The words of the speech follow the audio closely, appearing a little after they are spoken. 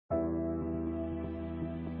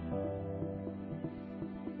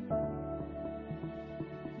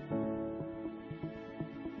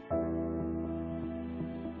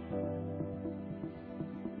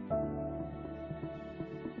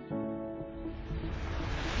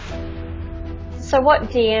So what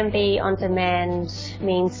DMB On Demand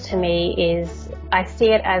means to me is I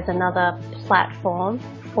see it as another platform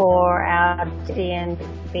for our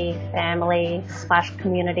DMB family /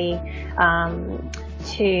 community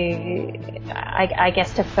to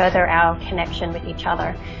further our connection with each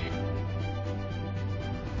other.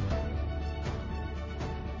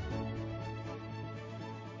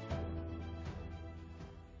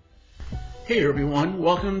 Hey everyone,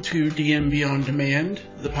 welcome to DMB On Demand,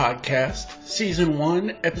 the podcast, Season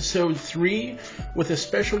 1, Episode 3, with a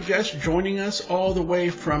special guest joining us all the way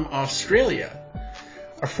from Australia.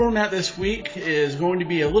 Our format this week is going to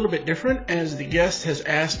be a little bit different as the guest has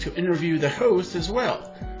asked to interview the host as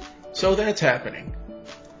well. So that's happening.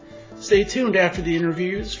 Stay tuned after the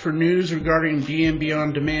interviews for news regarding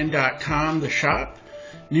dmbondemand.com, the shop,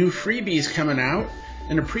 new freebies coming out,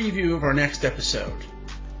 and a preview of our next episode.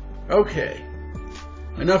 Okay,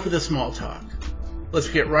 enough of the small talk. Let's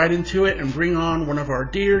get right into it and bring on one of our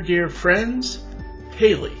dear friends,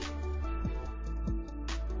 Haley.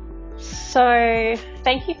 So,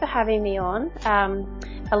 thank you for having me on.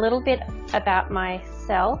 A little bit about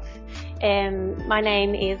myself. My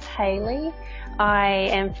name is Haley. I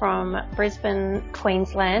am from Brisbane,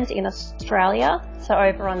 Queensland in Australia, so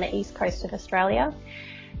over on the east coast of Australia.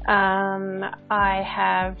 I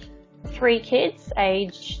have 3 kids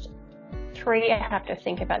aged 3, I have to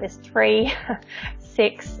think about this, 3,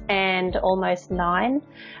 6 and almost 9.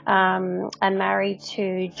 I'm married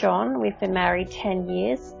to John. We've been married 10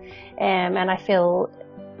 years and I feel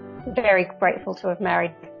very grateful to have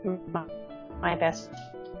married my best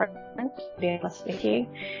friend, to be honest with you.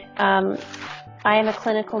 I am a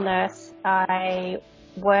clinical nurse. I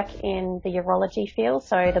work in the urology field,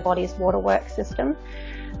 so the body's waterworks system.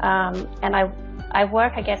 And I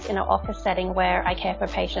work, I guess, in an office setting where I care for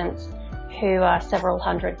patients who are several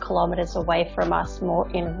hundred kilometres away from us, more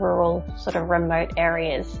in rural, sort of remote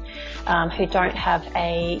areas, who don't have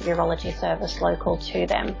a urology service local to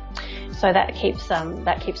them. So that keeps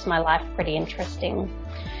my life pretty interesting.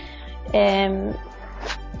 In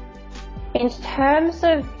terms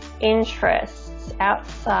of interests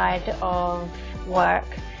outside of work,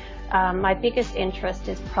 my biggest interest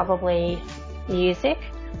is probably music.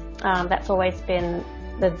 That's always been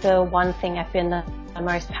the one thing I've been the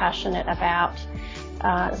most passionate about.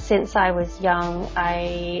 Since I was young,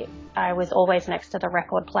 I was always next to the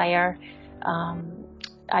record player.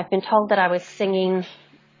 I've been told that I was singing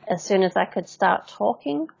as soon as I could start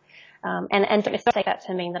talking. And don't take that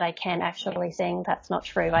to mean that I can actually sing. That's not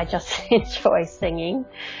true. I just enjoy singing.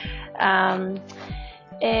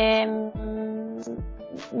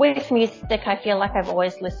 With music, I feel like I've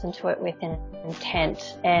always listened to it with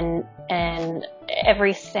intent, and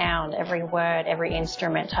every sound, every word, every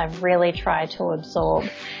instrument I've really tried to absorb,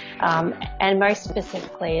 and most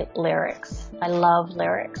specifically lyrics. I love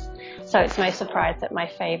lyrics, so it's no surprise that my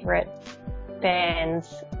favourite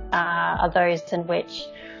bands are those in which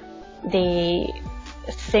the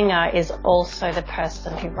singer is also the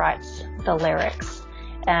person who writes the lyrics.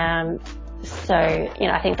 So,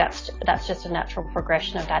 I think that's just a natural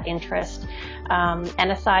progression of that interest.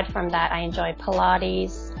 And aside from that, I enjoy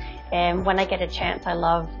Pilates. And when I get a chance, I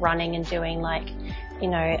love running and doing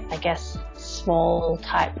small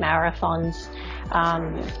type marathons.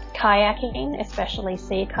 Kayaking, especially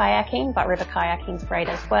sea kayaking, but river kayaking is great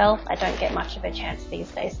as well. I don't get much of a chance these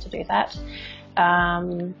days to do that.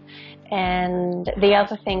 And the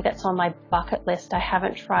other thing that's on my bucket list, I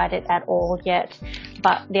haven't tried it at all yet,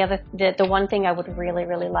 but the one thing I would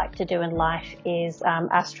really like to do in life is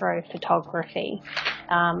astrophotography.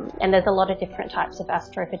 And there's a lot of different types of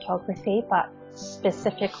astrophotography, but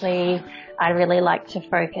specifically I really like to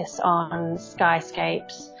focus on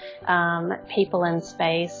skyscapes, people in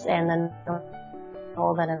space, and then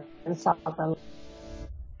northern and southern.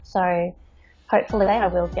 So hopefully I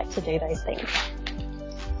will get to do those things.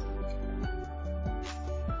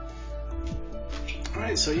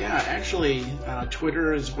 Alright, so yeah, actually,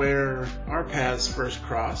 Twitter is where our paths first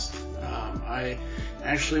crossed. I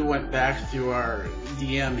actually went back through our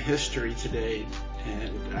DM history today,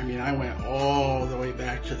 and I went all the way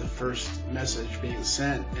back to the first message being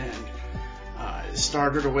sent, and it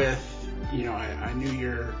started with, I knew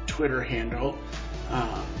your Twitter handle,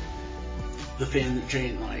 the fan that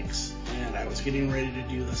Jane likes, and I was getting ready to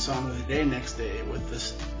do the song of the day next day with the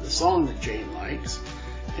song that Jane likes,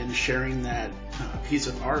 and sharing that piece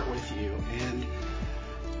of art with you. And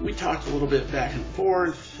we talked a little bit back and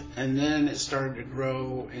forth, and then it started to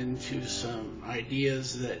grow into some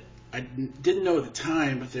ideas that I didn't know at the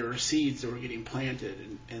time, but there were seeds that were getting planted.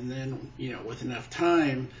 And then, with enough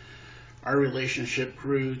time, our relationship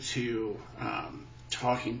grew to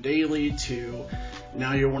talking daily to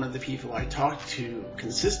now you're one of the people I talk to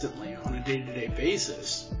consistently on a day-to-day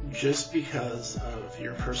basis just because of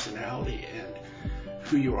your personality and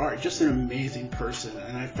who you are. Just an amazing person.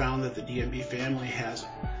 And I found that the DMB family has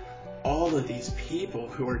all of these people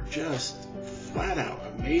who are just flat out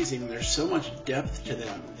amazing. There's so much depth to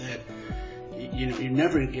them that you're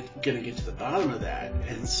never going to get to the bottom of that.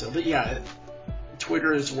 And so, but yeah,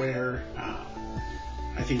 Twitter is where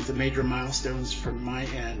I think the major milestones from my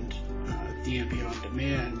end, DMB On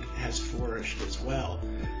Demand has flourished as well.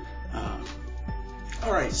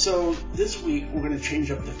 All right, so this week we're going to change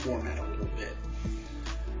up the format a little bit.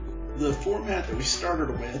 The format that we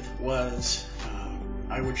started with was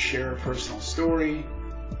I would share a personal story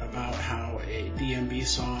about how a DMB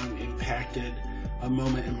song impacted a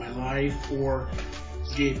moment in my life or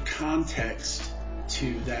gave context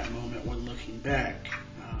to that moment when looking back.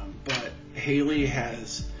 But Haley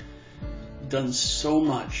has done so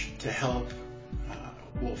much to help,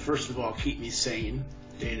 well, first of all, keep me sane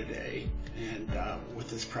day to day and with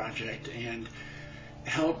this project, and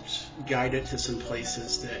helped guide it to some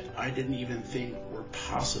places that I didn't even think were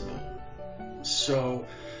possible. So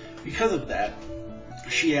because of that,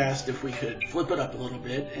 she asked if we could flip it up a little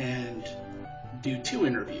bit and do 2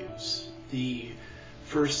 interviews. The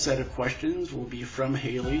first set of questions will be from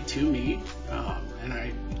Haley to me, and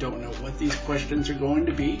I don't know what these questions are going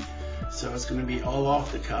to be, so it's going to be all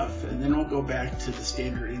off the cuff, and then we'll go back to the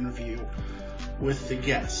standard interview with the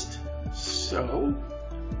guest. So,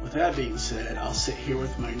 with that being said, I'll sit here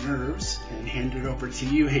with my nerves and hand it over to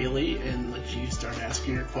you, Haley, and let you start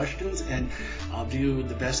asking your questions, and I'll do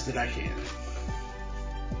the best that I can.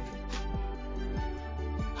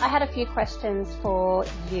 I had a few questions for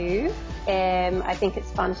you. I think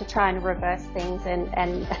it's fun to try and reverse things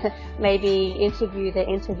and maybe interview the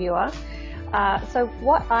interviewer. So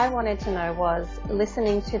what I wanted to know was,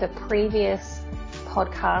 listening to the previous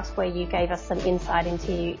podcast where you gave us some insight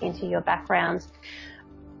into your background,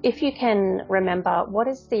 if you can remember, what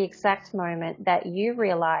is the exact moment that you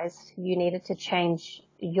realized you needed to change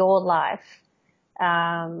your life,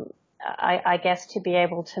 I guess, to be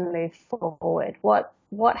able to move forward?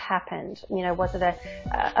 What happened? Was it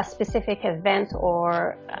a specific event,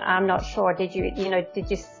 or I'm not sure. Did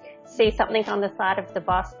you see something on the side of the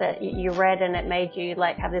bus that you read and it made you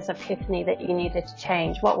have this epiphany that you needed to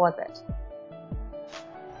change? What was it?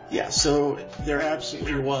 Yeah, so there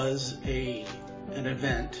absolutely was an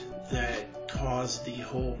event that caused the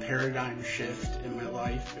whole paradigm shift in my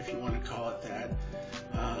life, if you want to call it that.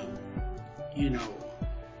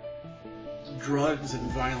 Drugs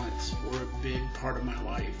and violence were a big part of my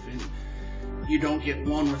life, and you don't get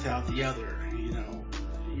one without the other.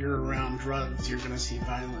 You're around drugs, you're going to see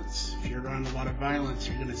violence. If you're around a lot of violence,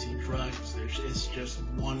 you're going to see drugs. It's just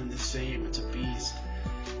one and the same. It's a beast.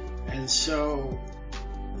 And so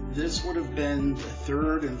this would have been the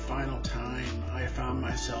third and final time I found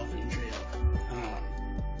myself in jail.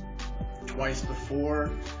 Twice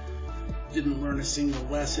before, didn't learn a single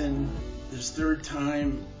lesson. This third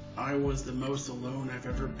time, I was the most alone I've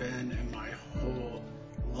ever been in my whole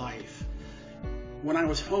life. When I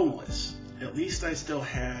was homeless, at least I still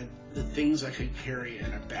had the things I could carry in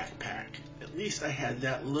a backpack. At least I had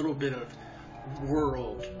that little bit of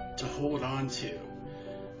world to hold on to.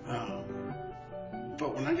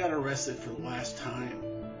 But when I got arrested for the last time,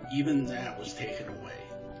 even that was taken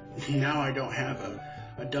away. Now I don't have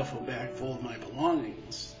a duffel bag full of my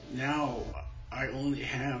belongings. Now I only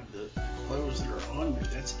have the clothes that are on me.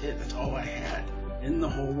 That's it. That's all I had in the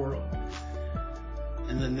whole world.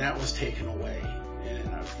 And then that was taken away,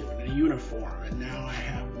 and I was given a uniform, and now I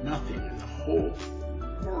have nothing in the whole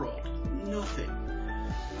world. Nothing.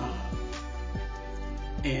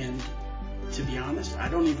 And to be honest, I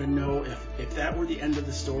don't even know if that were the end of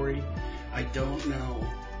the story. I don't know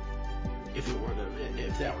if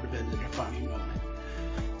that would have been the defining moment.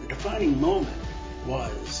 The defining moment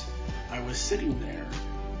was I was sitting there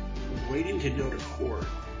waiting to go to court,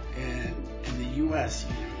 and in the U.S.,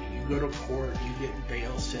 you go to court, you get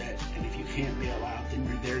bail set, and if you can't bail out, then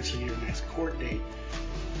you're there till your next court date.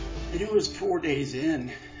 And it was 4 days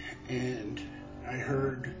in, and I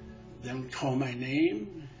heard them call my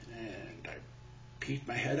name, and I peeked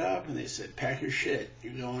my head up, and they said, "Pack your shit,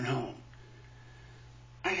 you're going home."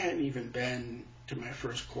 I hadn't even been to my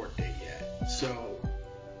first court date yet, so,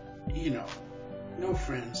 no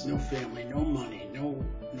friends, no family, no money, no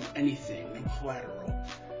anything, no collateral.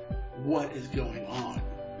 What is going on?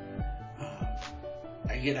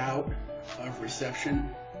 I get out of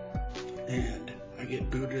reception, and I get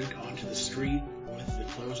booted onto the street with the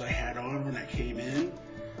clothes I had on when I came in,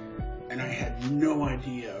 and I had no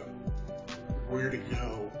idea where to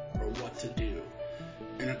go or what to do.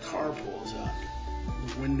 And a car pulls up.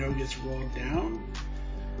 The window gets rolled down,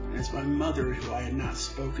 and it's my mother, who I had not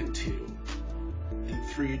spoken to in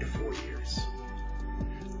 3 to 4 years.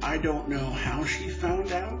 I don't know how she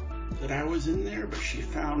found out that I was in there, but she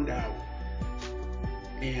found out.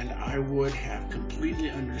 And I would have completely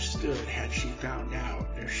understood had she found out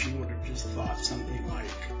if she would have just thought something like,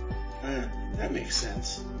 that makes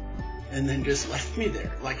sense. And then just left me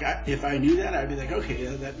there. Like, if I knew that, I'd be like, okay,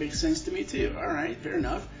 that makes sense to me too. All right, fair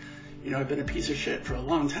enough. You know, I've been a piece of shit for a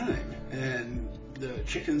long time, and the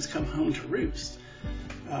chickens come home to roost.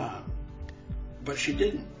 But she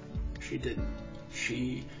didn't.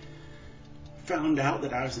 She found out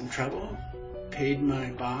that I was in trouble, paid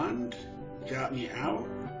my bond, got me out,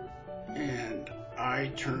 and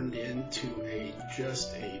I turned into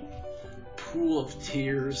just a pool of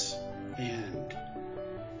tears. And,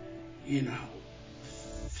 you know,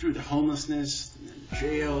 through the homelessness and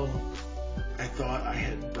jail, I thought I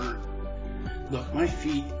had burnt. Look, my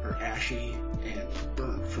feet are ashy and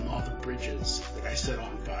burnt from all the bridges that I set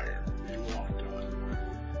on fire and walked on.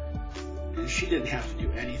 And she didn't have to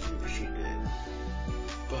do anything that she did.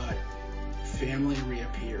 But family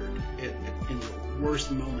reappeared in the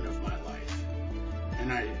worst moment of my life.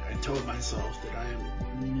 And I told myself that I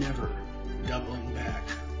am never doubling back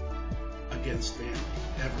against family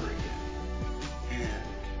ever again.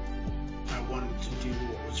 And I wanted to do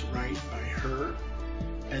what was right by her.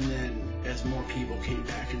 And then as more people came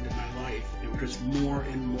back into my life, it was more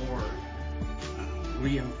and more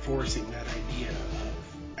reinforcing that idea of,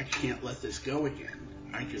 I can't let this go again.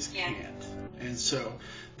 I just can't. And so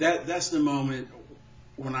that's the moment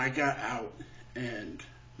when I got out and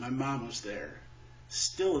my mom was there,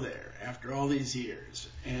 still there after all these years,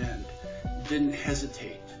 and didn't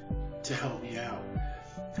hesitate to help me out.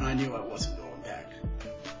 I knew I wasn't going back.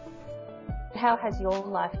 How has your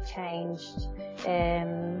life changed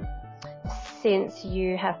since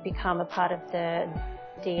you have become a part of the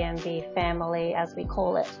DMB family, as we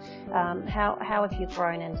call it? How have you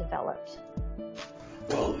grown and developed?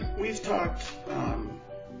 Well, we've talked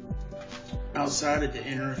outside of the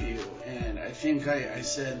interview, and I think I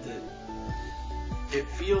said that it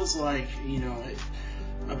feels like, you know,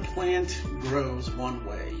 a plant grows one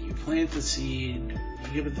way. You plant the seed,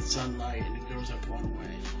 you give it the sunlight, and it grows up one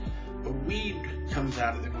way. A weed comes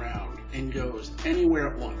out of the ground and goes anywhere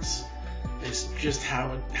at once. It's just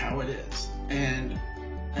how it is. And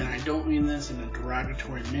I don't mean this in a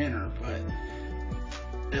derogatory manner, but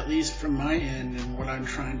at least from my end and what I'm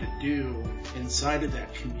trying to do inside of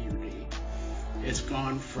that community, it's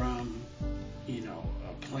gone from, you know,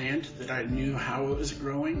 a plant that I knew how it was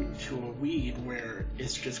growing to a weed where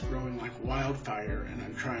it's just growing like wildfire, and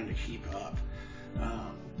I'm trying to keep up.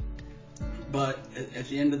 But at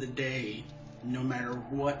the end of the day, no matter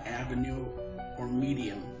what avenue or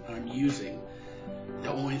medium I'm using,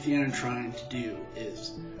 the only thing I'm trying to do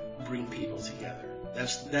is bring people together.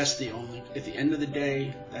 That's the only, at the end of the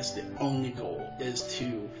day, that's the only goal, is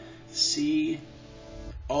to see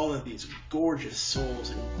all of these gorgeous souls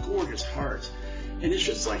and gorgeous hearts. And it's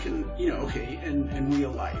just like in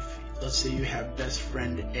real life. Let's say you have best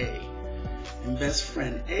friend A. And best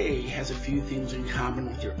friend A has a few things in common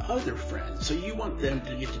with your other friends. So you want them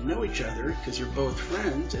to get to know each other because they're both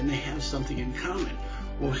friends and they have something in common.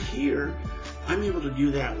 Well, here, I'm able to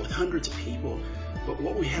do that with hundreds of people. But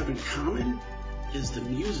what we have in common is the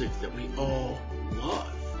music that we all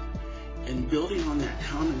love. And building on that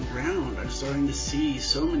common ground, I'm starting to see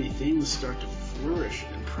so many things start to flourish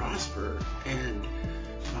and prosper. And,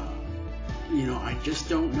 I just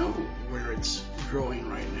don't know where it's growing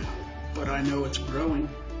right now. But I know it's growing,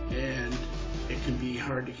 and it can be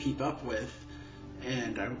hard to keep up with.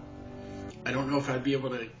 And I don't know if I'd be able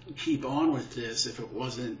to keep on with this if it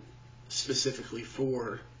wasn't specifically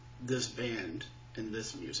for this band and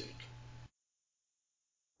this music.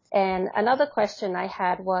 And another question I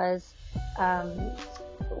had was,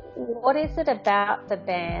 what is it about the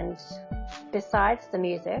band, besides the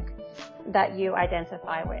music, that you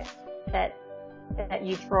identify with, that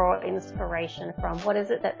you draw inspiration from? What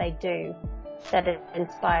is it that they do that it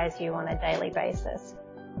inspires you on a daily basis?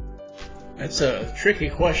 That's a tricky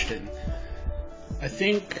question. I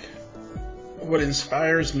think what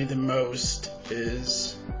inspires me the most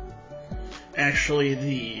is actually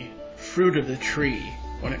the fruit of the tree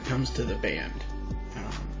when it comes to the band.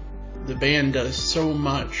 The band does so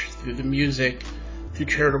much through the music, through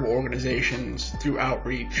charitable organizations, through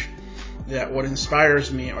outreach, that what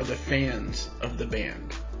inspires me are the fans of the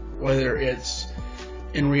band. Whether it's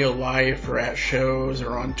in real life or at shows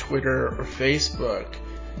or on Twitter or Facebook,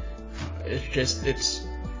 it's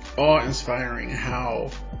awe-inspiring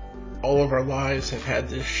how all of our lives have had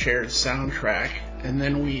this shared soundtrack, and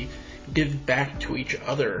then we give back to each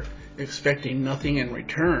other expecting nothing in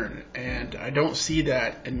return. And I don't see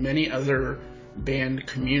that in many other band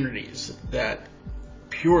communities, that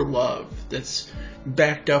pure love that's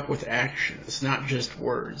backed up with actions, not just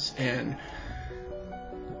words. And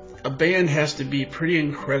a band has to be pretty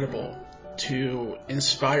incredible to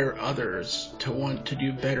inspire others to want to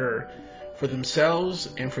do better for themselves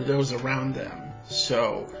and for those around them.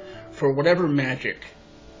 So, for whatever magic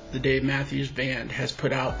the Dave Matthews Band has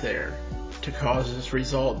put out there to cause this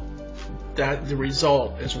result, that the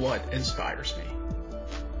result is what inspires me.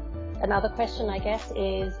 Another question, I guess,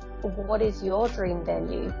 is what is your dream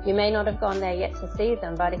venue? You may not have gone there yet to see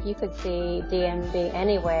them, but if you could see DMB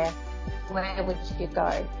anywhere, where would you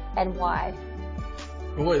go and why?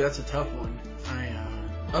 Boy, that's a tough one.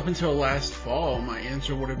 Up until last fall, my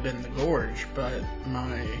answer would have been the Gorge, but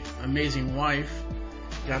my amazing wife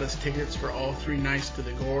got us tickets for all 3 nights to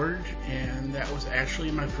the Gorge, and that was actually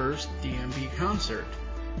my first DMB concert.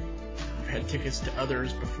 I've had tickets to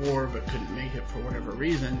others before, but couldn't make it for whatever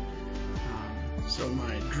reason. So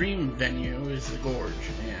my dream venue is the Gorge,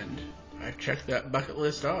 and I've checked that bucket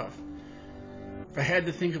list off. If I had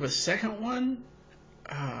to think of a second one,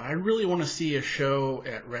 I really want to see a show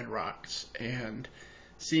at Red Rocks, and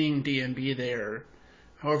seeing DMB there,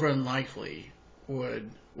 however unlikely,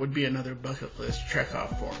 would be another bucket list check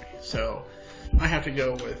off for me. So I have to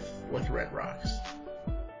go with Red Rocks.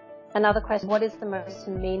 Another question, what is the most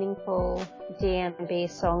meaningful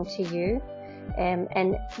DMB song to you?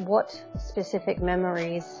 And what specific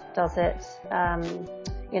memories does it,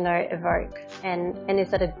 evoke? And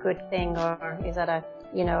is that a good thing, or is that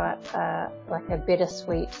like a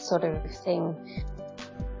bittersweet sort of thing?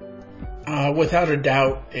 Without a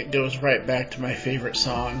doubt, it goes right back to my favorite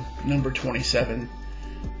song, number 27.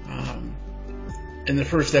 In the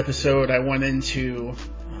first episode, I went into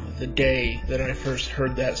the day that I first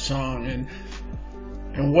heard that song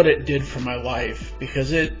and what it did for my life,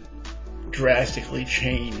 because it drastically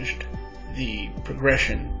changed the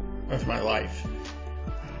progression of my life.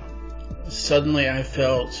 Suddenly I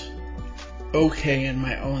felt okay in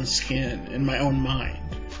my own skin, in my own mind.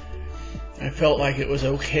 I felt like it was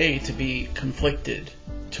okay to be conflicted,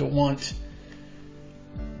 to want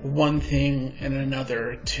one thing and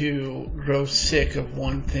another, to grow sick of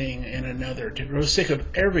one thing and another, to grow sick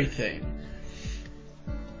of everything,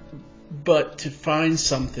 but to find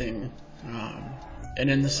something, and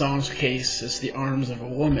in the song's case, it's the arms of a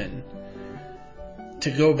woman, to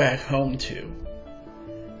go back home to.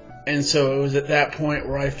 And so it was at that point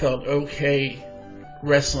where I felt okay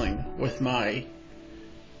wrestling with my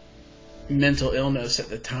mental illness at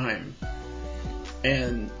the time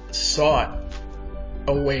and sought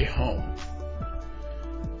a way home.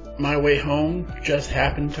 My way home just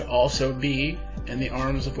happened to also be in the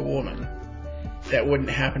arms of a woman. That wouldn't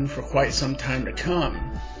happen for quite some time to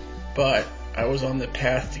come, but I was on the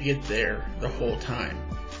path to get there the whole time.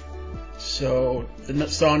 So the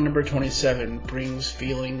song number 27 brings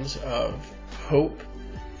feelings of hope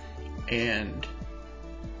and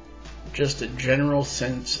just a general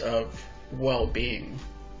sense of well-being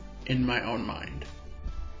in my own mind.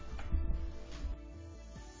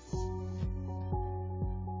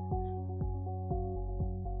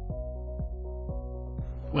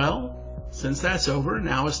 Well, since that's over,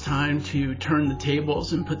 now it's time to turn the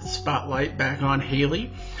tables and put the spotlight back on Haley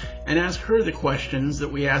and ask her the questions that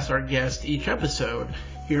we ask our guests each episode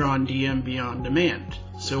here on DMB On Demand.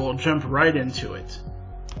 So we'll jump right into it.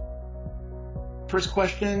 First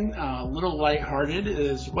question, a little lighthearted,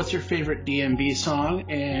 is what's your favorite DMB song,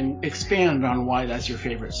 and expand on why that's your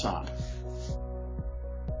favorite song.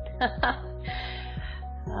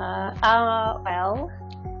 Well,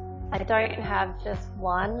 I don't have just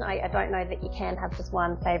one. I don't know that you can have just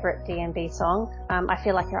one favorite DMB song. I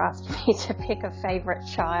feel like you're asking me to pick a favorite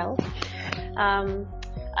child.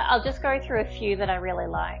 I'll just go through a few that I really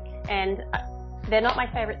like. And they're not my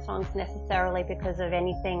favorite songs necessarily because of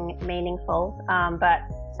anything meaningful, but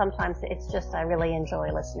sometimes it's just I really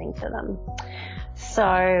enjoy listening to them.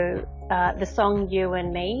 So the song You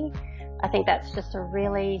and Me, I think that's just a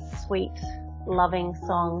really sweet, loving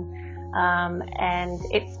song. And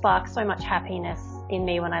it sparks so much happiness in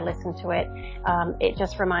me when I listen to it. It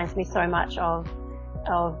just reminds me so much of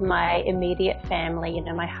my immediate family,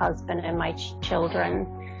 my husband and my children,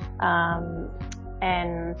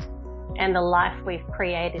 and the life we've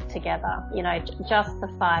created together. Just the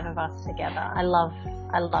 5 of us together. I love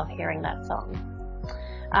hearing that song.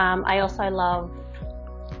 I also love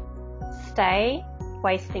Stay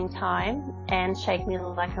Wasting Time and Shake Me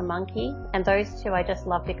Like a Monkey. And those two I just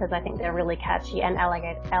love because I think they're really catchy, and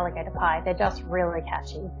Alligator Pie. They're just really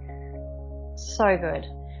catchy. So good.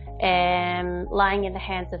 And Lying in the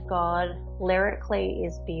Hands of God lyrically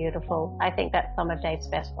is beautiful. I think that's some of Dave's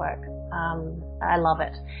best work. I love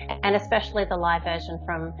it. And especially the live version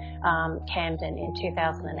from Camden in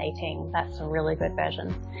 2018. That's a really good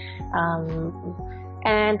version.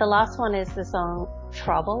 And the last one is the song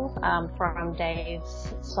Trouble from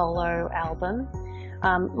Dave's solo album.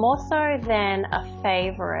 More so than a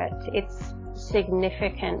favorite, it's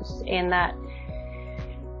significant in that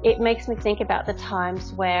it makes me think about the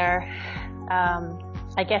times where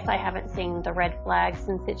I guess I haven't seen the red flags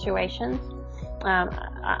in situations.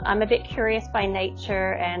 I'm a bit curious by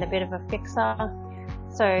nature and a bit of a fixer.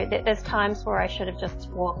 So there's times where I should have just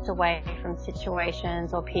walked away from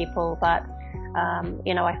situations or people, but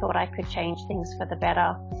I thought I could change things for the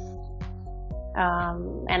better.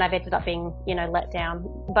 And I've ended up being, let down.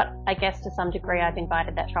 But I guess to some degree I've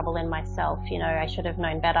invited that trouble in myself. I should have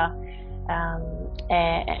known better. I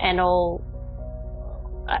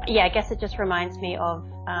guess it just reminds me of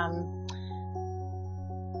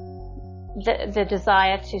the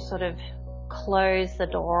desire to sort of close the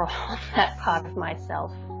door on that part of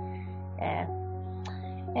myself. I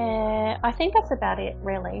think that's about it,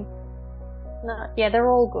 really. They're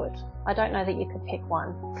all good. I don't know that you could pick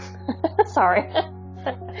one. Sorry.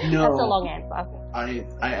 No, that's a long answer. I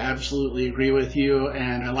absolutely agree with you,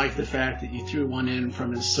 and I like the fact that you threw one in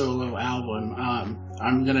from his solo album.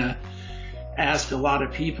 I'm going to ask a lot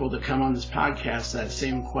of people to come on this podcast that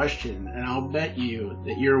same question, and I'll bet you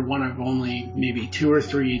that you're one of only maybe 2 or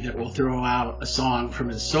 3 that will throw out a song from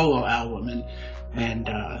his solo album, and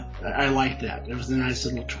I like that. It was a nice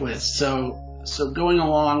little twist. So going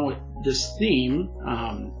along with this theme,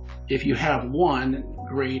 if you have one,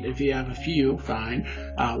 great. If you have a few, fine.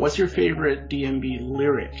 What's your favorite DMB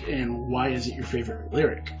lyric, and why is it your favorite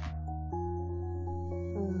lyric?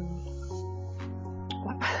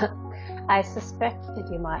 I suspected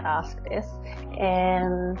you might ask this,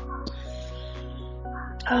 and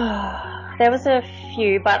there was a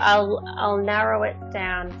few, but I'll narrow it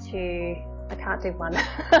down to, I can't do one.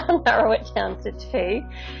 I'll narrow it down to 2.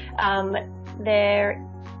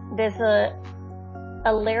 There's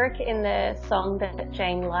a lyric in the song that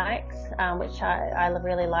Jane likes, which I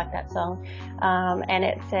really like that song, and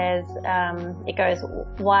it says, it goes,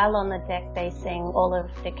 while on the deck they sing, all of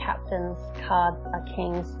the captain's cards are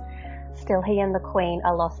kings, still he and the queen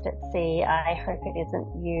are lost at sea, I hope it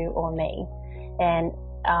isn't you or me. And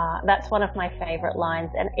that's one of my favorite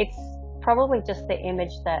lines, and it's probably just the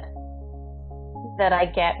image that I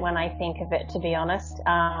get when I think of it, to be honest.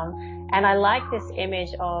 And I like this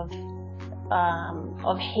image of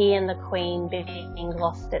he and the queen being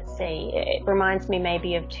lost at sea. It reminds me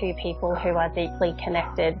maybe of 2 people who are deeply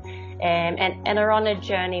connected and are on a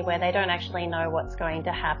journey where they don't actually know what's going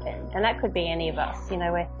to happen. And that could be any of us.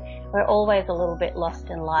 We're always a little bit lost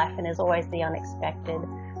in life, and there's always the unexpected.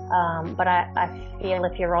 But I feel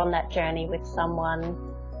if you're on that journey with someone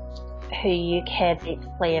who you care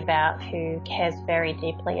deeply about, who cares very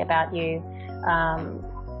deeply about you,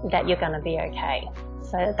 that you're going to be okay.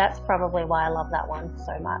 So that's probably why I love that one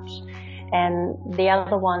so much. And the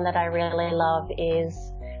other one that I really love is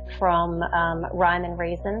from Rhyme and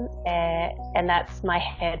Reason, and that's my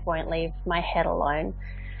head won't leave my head alone.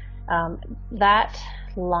 That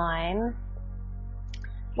line,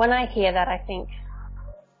 when I hear that, I think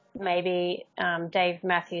maybe Dave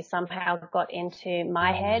Matthews somehow got into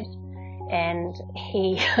my head, and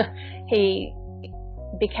he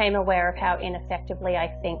became aware of how ineffectively I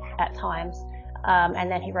think at times,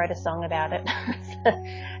 and then he wrote a song about it.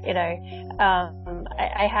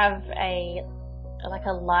 I have a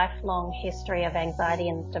lifelong history of anxiety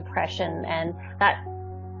and depression, and that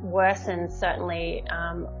worsened certainly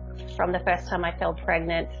from the first time I fell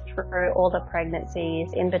pregnant, through all the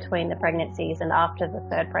pregnancies, in between the pregnancies, and after the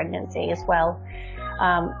 3rd pregnancy as well.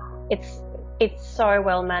 It's so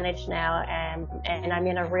well managed now, and I'm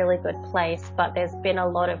in a really good place, but there's been a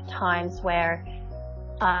lot of times where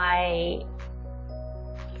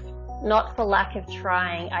not for lack of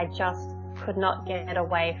trying, I just could not get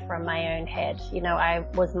away from my own head. I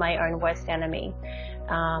was my own worst enemy.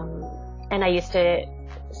 And I used to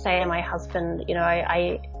say to my husband,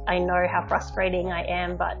 I know how frustrating I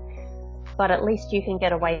am, but at least you can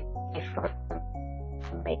get away from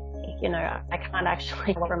me. I can't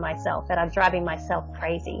actually get from myself, and I'm driving myself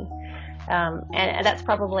crazy. And that's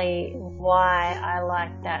probably why I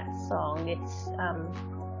like that song. It's,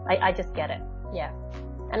 I just get it. Yeah.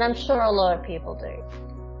 And I'm sure a lot of people do.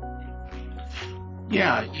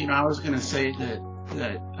 Yeah, I was going to say that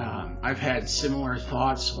that I've had similar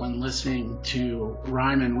thoughts when listening to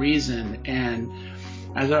Rhyme and Reason, and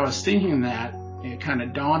as I was thinking that, it kind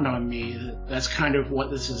of dawned on me that that's kind of what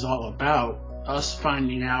this is all about, us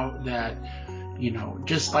finding out that,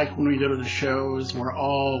 just like when we go to the shows, we're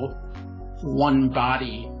all one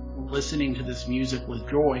body listening to this music with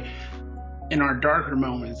joy. In our darker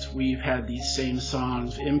moments, we've had these same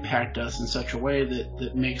songs impact us in such a way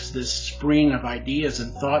that makes this spring of ideas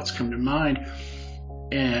and thoughts come to mind.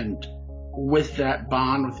 And with that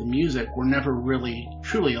bond with the music, we're never really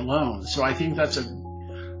truly alone. So I think that's a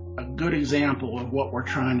good example of what we're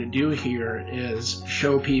trying to do here, is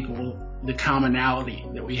show people the commonality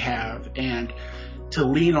that we have and to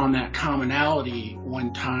lean on that commonality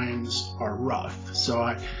when times are rough. So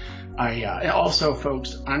I also,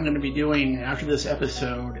 folks, I'm going to be doing, after this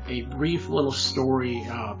episode, a brief little story,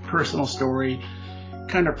 personal story,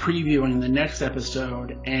 kind of previewing the next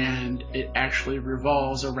episode, and it actually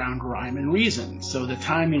revolves around Rhyme and Reason. So the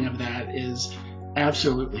timing of that is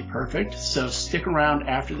absolutely perfect. So stick around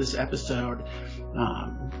after this episode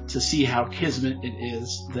to see how kismet it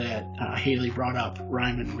is that Haley brought up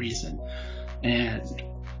Rhyme and Reason. And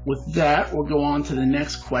with that, we'll go on to the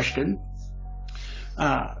next question.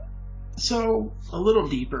 So a little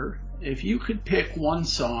deeper, if you could pick one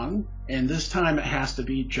song, and this time it has to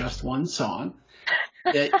be just one song,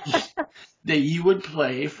 that you would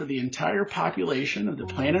play for the entire population of the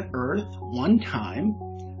planet Earth one time,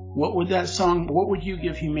 what would you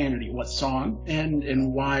give humanity? What song,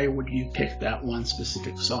 and why would you pick that one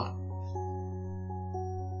specific song?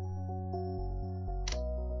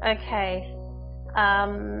 Okay.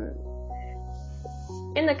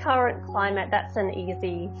 In the current climate, that's an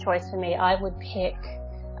easy choice for me. I would pick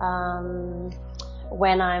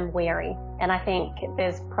When I'm Weary. And I think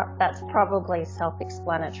that's probably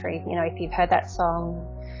self-explanatory. If you've heard that song,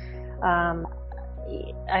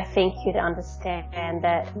 I think you'd understand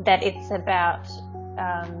that it's about,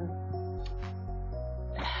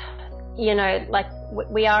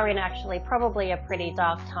 we are in actually probably a pretty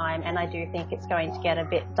dark time, and I do think it's going to get a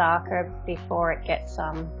bit darker before it gets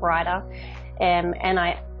brighter. And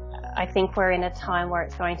I think we're in a time where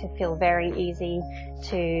it's going to feel very easy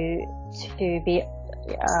to be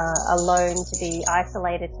alone, to be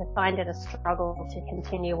isolated, to find it a struggle to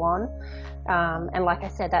continue on. And like I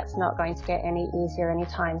said, that's not going to get any easier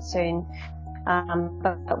anytime soon.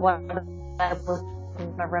 But what I will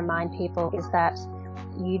remind people is that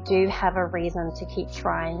you do have a reason to keep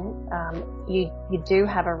trying. You do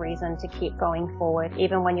have a reason to keep going forward,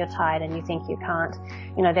 even when you're tired and you think you can't.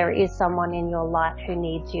 There is someone in your life who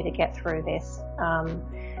needs you to get through this.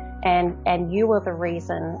 And you are the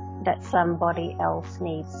reason that somebody else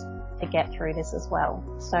needs to get through this as well.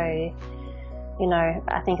 So,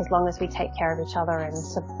 I think as long as we take care of each other and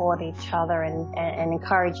support each other and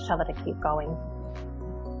encourage each other to keep going.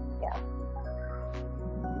 Yeah.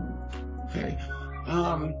 Okay.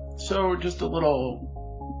 So just a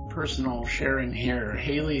little personal sharing here.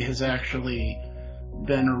 Haley has actually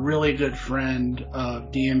been a really good friend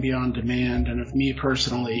of DMB On Demand and of me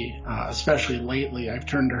personally, especially lately. I've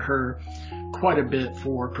turned to her quite a bit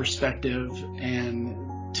for perspective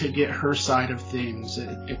and to get her side of things.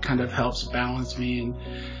 It kind of helps balance me and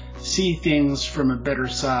see things from a better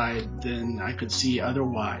side than I could see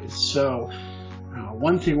otherwise. So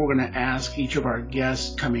one thing we're going to ask each of our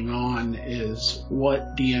guests coming on is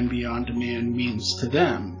what DMB On Demand means to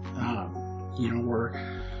them. We're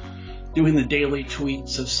doing the daily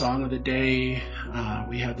tweets of Song of the Day.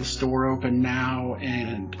 We have the store open now,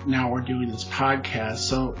 and now we're doing this podcast.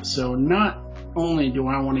 So not only do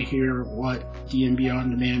I want to hear what DMB On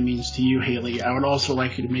Demand means to you, Haley, I would also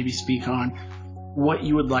like you to maybe speak on what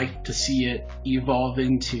you would like to see it evolve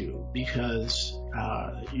into, because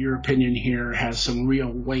your opinion here has some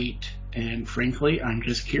real weight, and frankly, I'm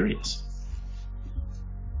just curious.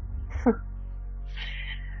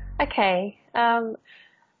 Okay.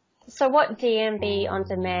 So what DMB On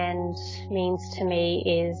Demand means to me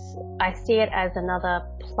is I see it as another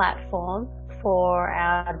platform for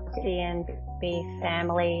our DMB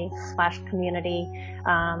family / community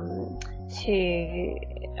to,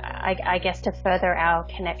 I guess, to further our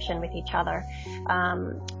connection with each other.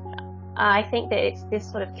 I think that it's this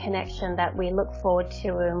sort of connection that we look forward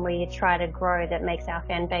to and we try to grow that makes our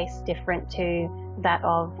fan base different to that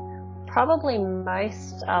of probably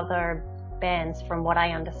most other bands, from what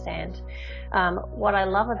I understand. What I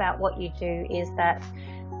love about what you do is that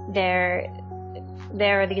there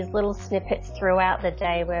are these little snippets throughout the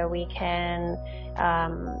day where we can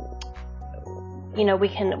we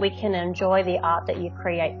can enjoy the art that you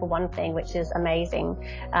create for one thing, which is amazing,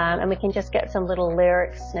 and we can just get some little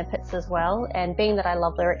lyric snippets as well. And being that I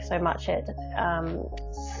love lyrics so much, it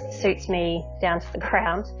suits me down to the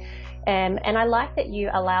ground. And I like that you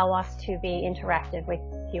allow us to be interactive with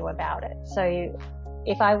you about it. So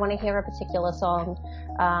if I want to hear a particular song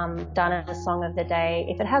done as a song of the day,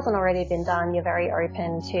 if it hasn't already been done, you're very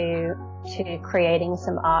open to creating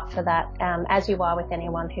some art for that, as you are with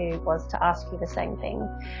anyone who was to ask you the same thing.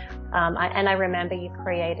 I remember you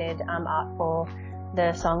created art for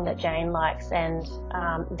the song that Jane likes, and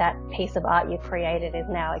that piece of art you created is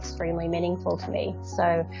now extremely meaningful to me.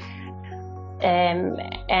 So,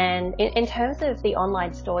 and in terms of the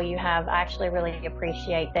online store you have, I actually really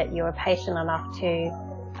appreciate that you were patient enough to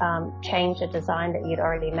change a design that you'd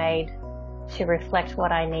already made to reflect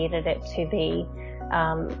what I needed it to be.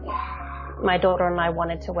 My daughter and I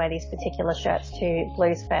wanted to wear these particular shirts to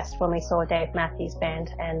Blues Fest when we saw Dave Matthews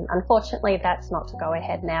Band, and unfortunately that's not to go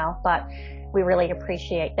ahead now, but we really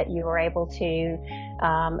appreciate that you were able to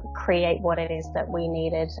create what it is that we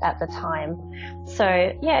needed at the time. So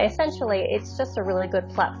yeah, essentially it's just a really good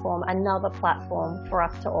platform, another platform for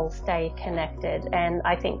us to all stay connected, and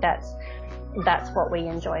I think that's what we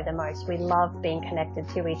enjoy the most. We love being connected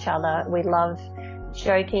to each other. We love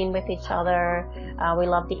joking with each other. We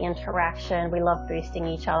love the interaction. We love boosting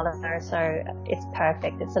each other. So it's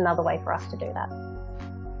perfect. It's another way for us to do that.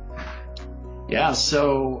 Yeah,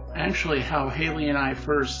 so actually how Haley and I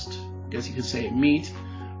first, I guess you could say, meet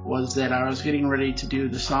was that I was getting ready to do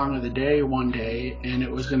the song of the day one day, and it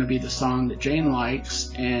was going to be the song that Jane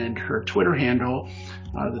likes, and her Twitter handle,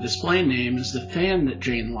 the display name, is the fan that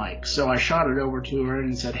Jane likes. So I shot it over to her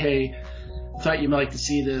and said, hey, I thought you might like to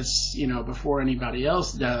see this, before anybody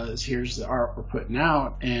else does. Here's the art we're putting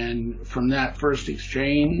out. And from that first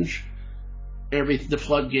exchange, the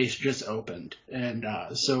floodgates just opened. And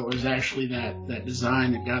so it was actually that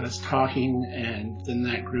design that got us talking, and then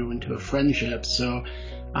that grew into a friendship. So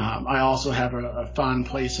I also have a fond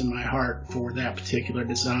place in my heart for that particular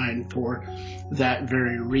design for that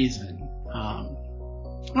very reason.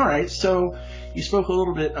 All right, so you spoke a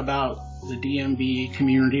little bit about the DMB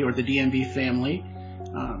community or the DMB family.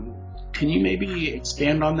 Can you maybe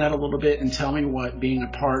expand on that a little bit and tell me what being a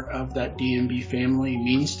part of that DMB family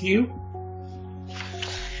means to you?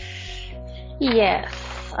 Yes,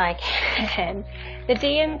 I can. The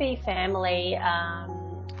DMB family,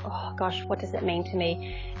 oh gosh, what does it mean to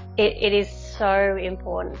me? It is so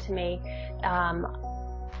important to me. I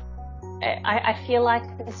feel like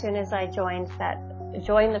as soon as I joined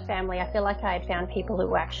the family, I feel like I had found people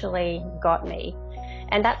who actually got me.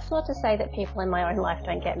 And that's not to say that people in my own life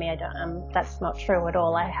don't get me. That's not true at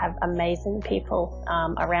all. I have amazing people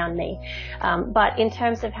around me. But in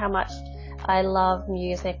terms of how much I love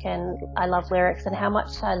music and I love lyrics and how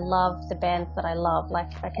much I love the bands that I love,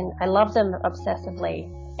 I love them obsessively.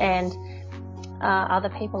 And other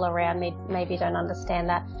people around me maybe don't understand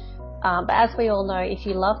that. But as we all know, if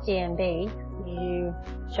you love DMB, you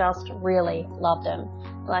just really love them.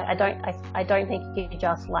 Like I don't think you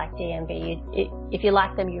just like DMB. If you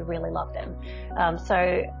like them, you really love them.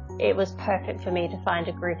 So it was perfect for me to find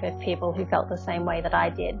a group of people who felt the same way that I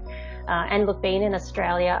did. And look, being in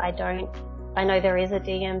Australia, I know there is a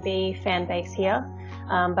DMB fan base here,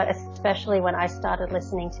 but especially when I started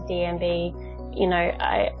listening to DMB,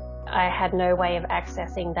 I had no way of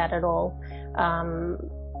accessing that at all.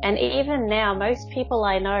 And even now, most people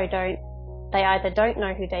I know they either don't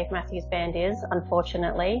know who Dave Matthews Band is,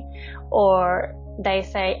 unfortunately, or they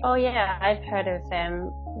say, oh yeah, I've heard of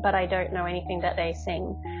them, but I don't know anything that they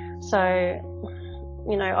sing. So,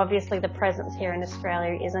 obviously the presence here in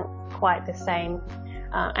Australia isn't quite the same.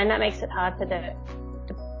 And that makes it hard for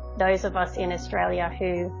those of us in Australia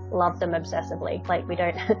who love them obsessively. Like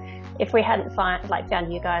if we hadn't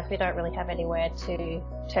found you guys, we don't really have anywhere to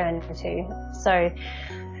turn to. So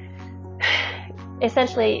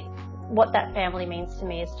essentially what that family means to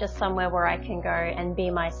me is just somewhere where I can go and be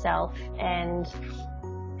myself, and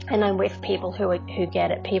I'm with people who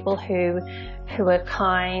get it, people who are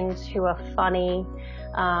kind, who are funny.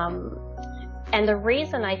 And the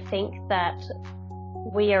reason I think that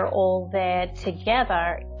we are all there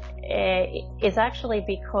together is actually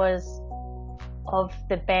because of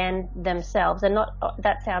the band themselves. And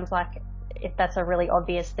that sounds like if that's a really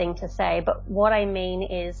obvious thing to say, but what I mean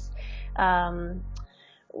is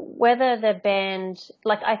whether the band,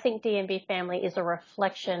 I think DMB Family is a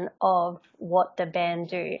reflection of what the band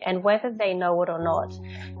do, and whether they know it or not,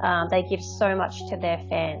 they give so much to their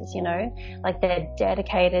fans, they're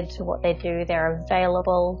dedicated to what they do, they're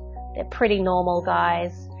available, they're pretty normal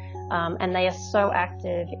guys, And they are so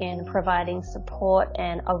active in providing support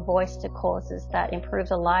and a voice to causes that improve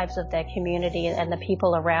the lives of their community and the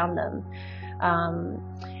people around them.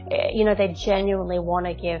 They genuinely want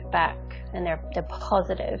to give back, and they're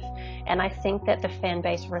positive. And I think that the fan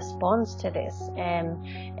base responds to this, and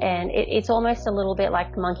it's almost a little bit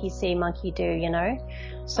like monkey see, monkey do,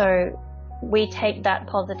 So we take that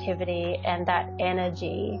positivity and that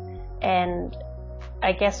energy, and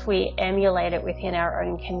I guess we emulate it within our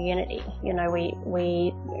own community.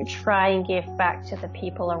 We try and give back to the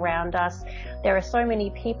people around us. There are so many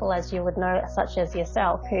people, as you would know, such as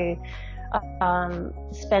yourself, who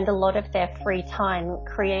spend a lot of their free time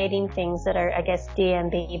creating things that are, I guess,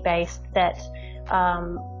 DMB based, that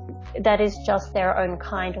is just their own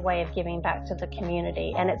kind way of giving back to the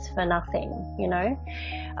community, and it's for nothing,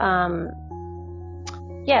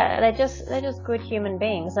 they're just good human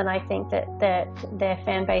beings, and I think that their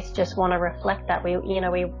fan base just want to reflect that.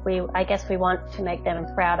 I guess we want to make them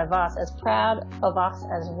proud of us as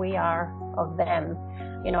we are of them.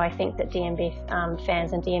 I think that DMB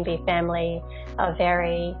fans and DMB family are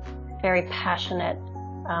very, very passionate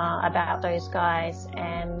about those guys,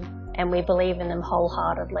 and we believe in them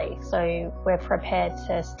wholeheartedly. So we're prepared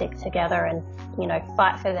to stick together and,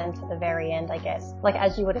 fight for them to the very end, I guess. Like,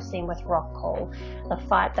 as you would have seen with Rock Hall, the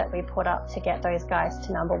fight that we put up to get those guys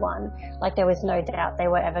to number one. Like, there was no doubt they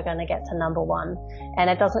were ever going to get to number one. And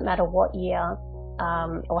it doesn't matter what year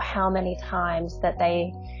or how many times that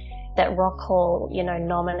Rock Hall,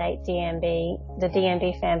 nominate DMB, the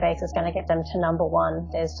DMB fan base is going to get them to number one.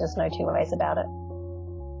 There's just no two ways about it.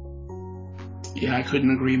 Yeah, I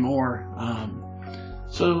couldn't agree more.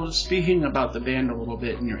 So speaking about the band a little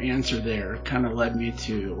bit, and your answer there kind of led me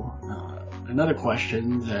to another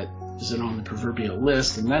question that isn't on the proverbial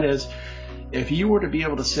list, and that is, if you were to be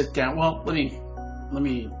able to sit down, well, let me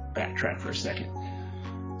backtrack for a second.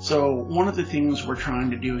 So one of the things we're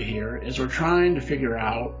trying to do here is we're trying to figure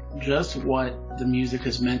out just what the music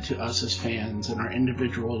has meant to us as fans in our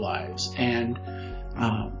individual lives. And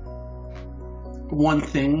one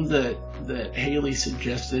thing that Haley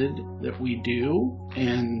suggested that we do,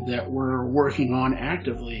 and that we're working on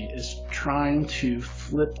actively, is trying to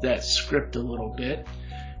flip that script a little bit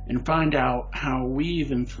and find out how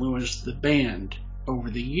we've influenced the band over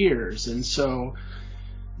the years. And so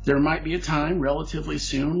there might be a time relatively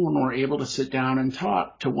soon when we're able to sit down and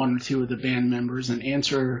talk to one or two of the band members and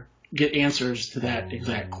get answers to that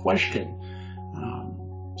exact question.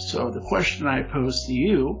 So the question I pose to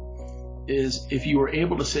you is, if you were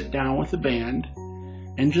able to sit down with the band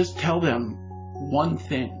and just tell them one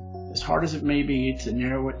thing, as hard as it may be to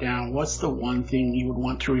narrow it down, what's the one thing you would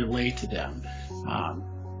want to relay to them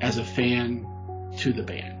as a fan to the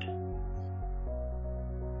band?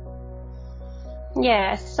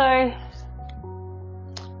 Yeah, so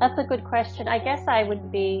that's a good question. I guess I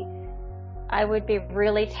would be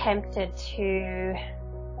really tempted to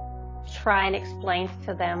try and explain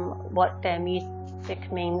to them what their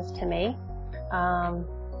music means to me.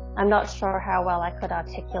 I'm not sure how well I could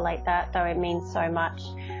articulate that, though it means so much.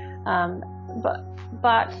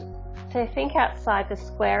 But to think outside the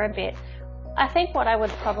square a bit, I think what I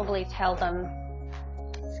would probably tell them,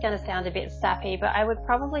 it's going to sound a bit sappy, but I would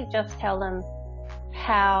probably just tell them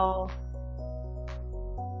how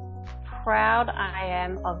proud I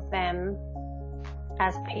am of them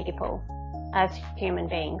as people, as human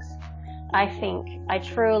beings. I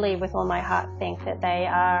truly, with all my heart, think that they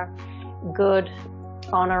are good,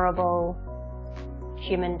 honourable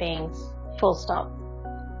human beings, full stop.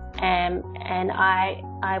 And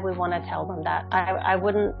I would want to tell them that. I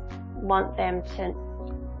wouldn't want them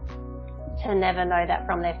to never know that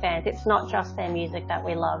from their fans. It's not just their music that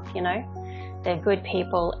we love, They're good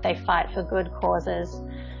people, they fight for good causes.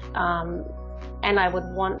 And I would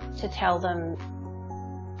want to tell them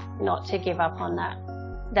not to give up on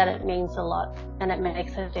that it means a lot and it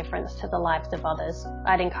makes a difference to the lives of others.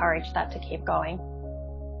 I'd encourage that to keep going.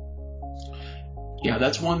 Yeah,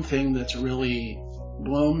 that's one thing that's really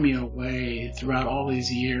blown me away throughout all these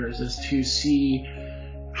years, is to see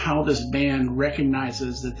how this band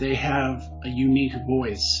recognizes that they have a unique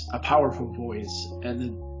voice, a powerful voice, and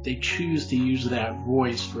that they choose to use that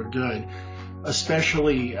voice for good.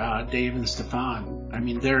 Especially Dave and Stefan. I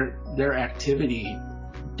mean, their activity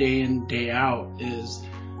day in, day out is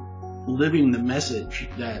living the message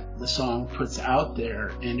that the song puts out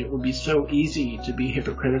there, and it would be so easy to be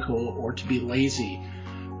hypocritical or to be lazy,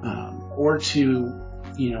 or to,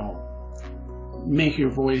 make your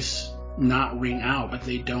voice not ring out, but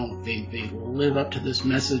they don't. They live up to this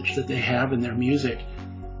message that they have in their music,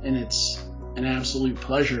 and it's an absolute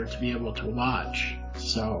pleasure to be able to watch.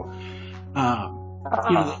 So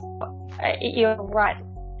You're right.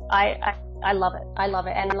 I love it. I love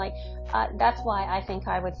it. And like, that's why I think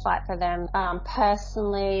I would fight for them,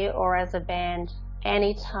 personally or as a band,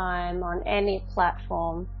 anytime on any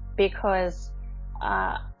platform, because,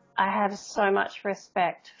 I have so much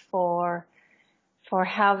respect for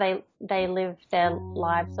how they live their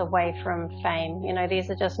lives away from fame. You know, these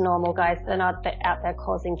are just normal guys. They're not out there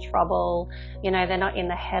causing trouble. You know, they're not in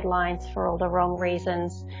the headlines for all the wrong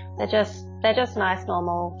reasons. They're just nice,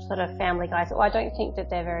 normal sort of family guys. Well, I don't think that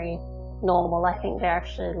they're very normal. I think they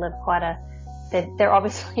actually live they're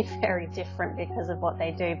obviously very different because of what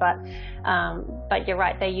they do, but you're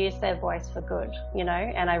right, they use their voice for good, you know,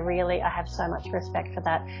 and I have so much respect for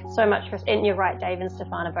that. And you're right, Dave and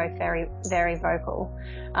Stefan are both very, very vocal.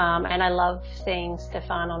 And I love seeing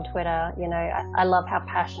Stefan on Twitter, you know, I love how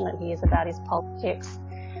passionate he is about his politics.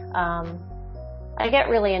 I get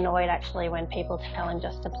really annoyed actually when people tell him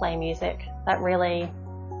just to play music. That really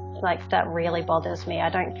bothers me. I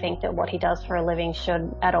don't think that what he does for a living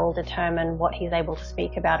should at all determine what he's able to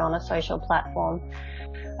speak about on a social platform.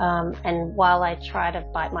 And while I try to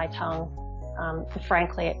bite my tongue,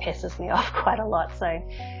 frankly, it pisses me off quite a lot. So,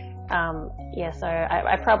 so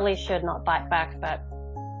I probably should not bite back, but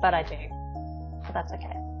I do. So that's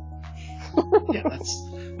okay. Yeah,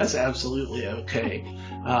 that's absolutely okay.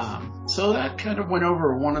 So that kind of went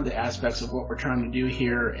over one of the aspects of what we're trying to do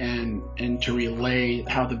here and to relay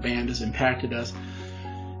how the band has impacted us.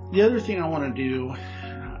 The other thing I want to do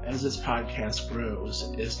as this podcast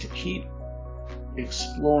grows is to keep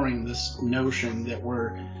exploring this notion that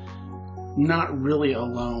we're not really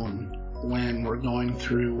alone when we're going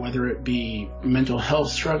through, whether it be mental health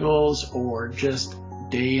struggles or just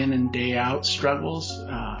day in and day out struggles.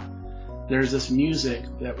 There's this music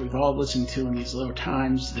that we've all listened to in these low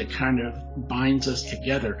times that kind of binds us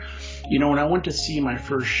together. You know, when I went to see my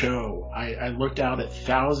first show, I looked out at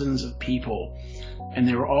thousands of people, and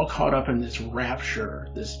they were all caught up in this rapture,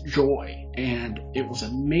 this joy, and it was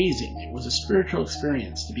amazing. It was a spiritual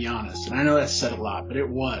experience, to be honest. And I know that said a lot, but it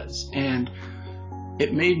was. And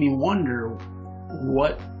it made me wonder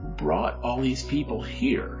what brought all these people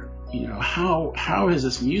here. You know, how has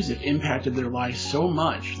this music impacted their life so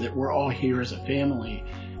much that we're all here as a family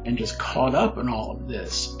and just caught up in all of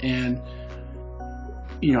this? And,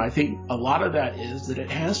 you know, I think a lot of that is that it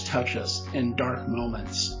has touched us in dark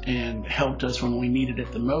moments and helped us when we needed it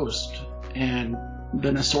the most and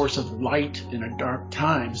been a source of light in a dark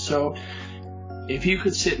time. So if you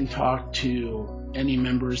could sit and talk to any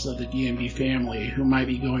members of the DMB family who might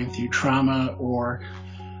be going through trauma or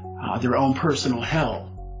their own personal hell,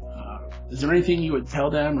 is there anything you would tell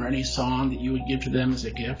them or any song that you would give to them as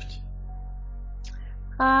a gift?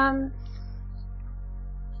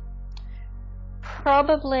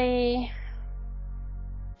 Probably.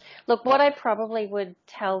 Look, what I probably would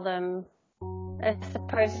tell them, I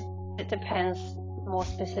suppose it depends more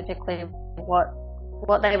specifically what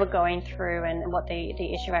they were going through and what the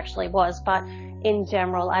issue actually was. But in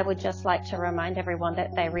general, I would just like to remind everyone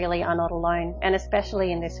that they really are not alone, and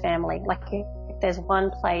especially in this family. Like, if there's one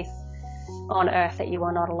place on earth that you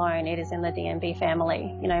are not alone, it is in the DMB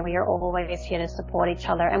family. You know, we are always here to support each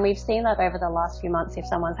other, and we've seen that over the last few months. If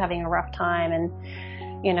someone's having a rough time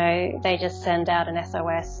and, you know, they just send out an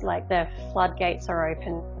SOS, like the floodgates are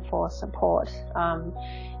open for support.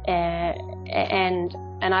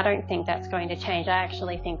 And I don't think that's going to change. I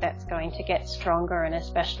actually think that's going to get stronger, and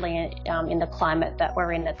especially in the climate that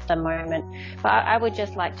we're in at the moment. But I would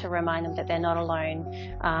just like to remind them that they're not alone,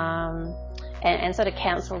 and sort of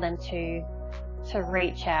counsel them to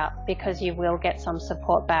reach out, because you will get some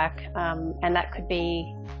support back, and that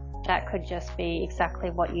could just be exactly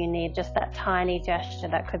what you need, just that tiny gesture.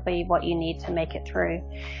 That could be what you need to make it through.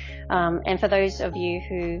 And for those of you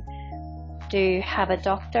who do have a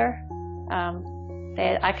doctor,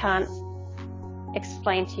 I can't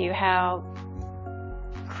explain to you how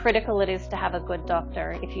critical it is to have a good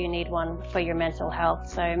doctor if you need one for your mental health.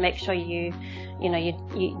 So make sure you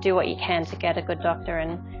do what you can to get a good doctor,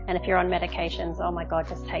 and if you're on medications, oh my God,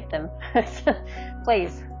 just take them.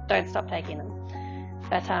 Please don't stop taking them.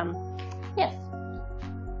 But yes,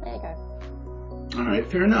 there you go. All right,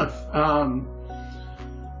 fair enough.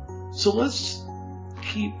 So let's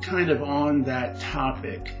keep kind of on that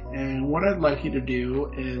topic, and what I'd like you to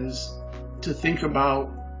do is to think about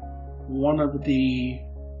one of the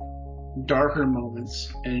darker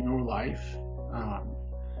moments in your life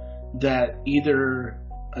that either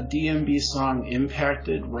a DMB song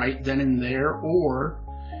impacted right then and there, or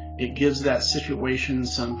it gives that situation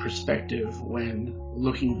some perspective when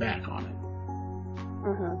looking back on it.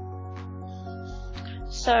 Mm-hmm.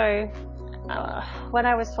 So when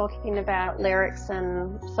I was talking about lyrics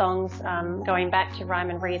and songs, going back to Rhyme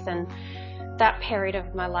and Reason, that period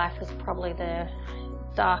of my life was probably the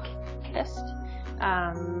darkest.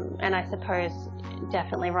 And I suppose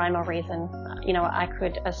definitely Rhyme or Reason, I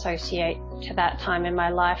could associate to that time in my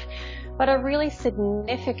life. But a really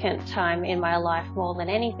significant time in my life, more than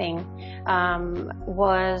anything,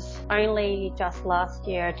 was only just last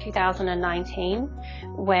year, 2019,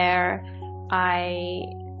 where I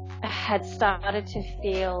had started to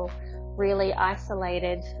feel really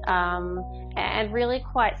isolated and really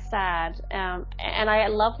quite sad. And I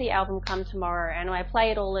love the album Come Tomorrow, and I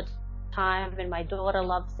play it all the time, and my daughter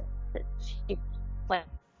loves it. She plays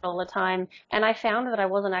it all the time, and I found that I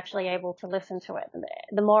wasn't actually able to listen to it.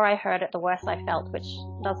 The more I heard it, the worse I felt, which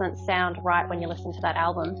doesn't sound right when you listen to that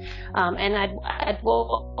album. And I'd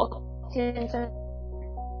walked into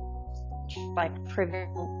like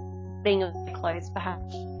trivial being of clothes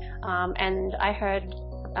perhaps, and I heard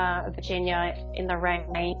Virginia in the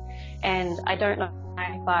Rain, and I don't know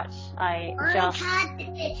why, but I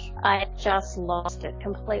just lost it,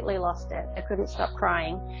 completely lost it. I couldn't stop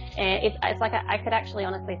crying, and it's like I could actually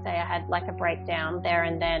honestly say I had like a breakdown there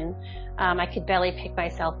and then. I could barely pick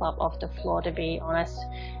myself up off the floor, to be honest,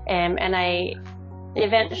 and I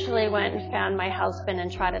eventually went and found my husband and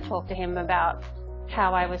tried to talk to him about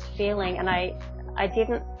how I was feeling, and I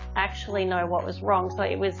didn't actually know what was wrong, so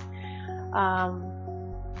it was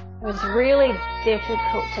really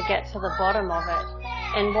difficult to get to the bottom of it.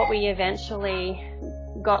 And what we eventually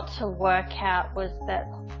got to work out was that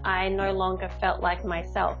I no longer felt like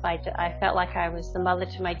myself. I felt like I was the mother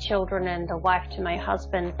to my children and the wife to my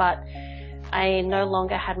husband, but I no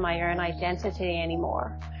longer had my own identity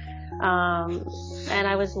anymore. And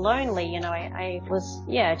I was lonely, I was,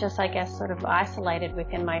 just I guess sort of isolated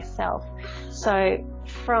within myself. So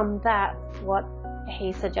from that, what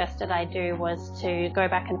he suggested I do was to go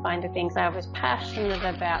back and find the things I was passionate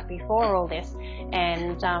about before all this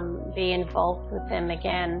and be involved with them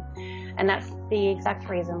again. And that's the exact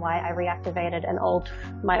reason why I reactivated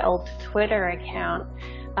my old Twitter account.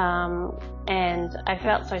 And I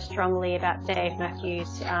felt so strongly about Dave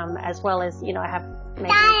Matthews, as well as, I have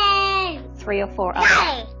maybe 3 or 4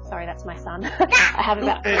 other, sorry, that's my son. I have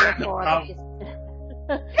about 3 or 4 other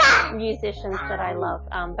musicians that I love.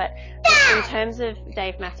 But in terms of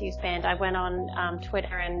Dave Matthews Band, I went on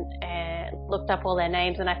Twitter and looked up all their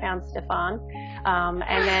names, and I found Stefan.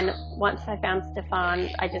 And then once I found Stefan,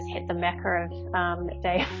 I just hit the mecca of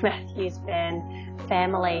Dave Matthews Band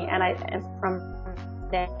family, and from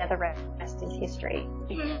there, the rest is history.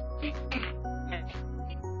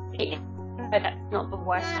 But that's not the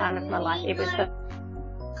worst time of my life. It was the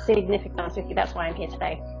significant with you. That's why I'm here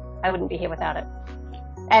today. I wouldn't be here without it.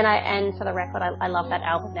 And for the record, I love that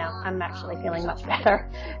album now. I'm actually feeling much better,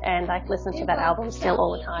 and I listen to that album still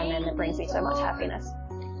all the time, and it brings me so much happiness.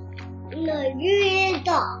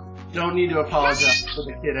 Don't need to apologize for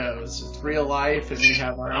the kiddos. It's real life, and we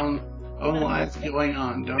have our own lives going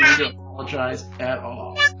on. Don't need to apologize at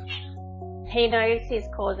all. He knows he's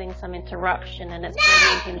causing some interruption, and it's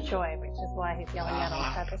bringing him joy, which is why he's yelling out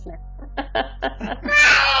on purpose now.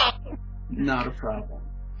 Not a problem.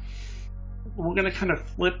 We're going to kind of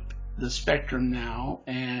flip the spectrum now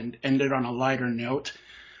and end it on a lighter note.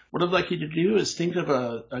 What I'd like you to do is think of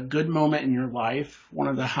a good moment in your life, one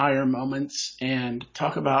of the higher moments, and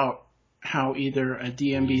talk about how either a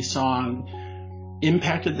DMB song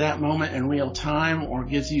impacted that moment in real time or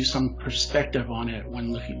gives you some perspective on it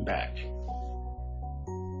when looking back.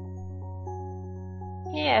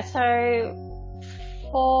 Yeah, so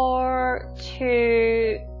for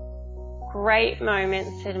 2 great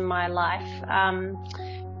moments in my life,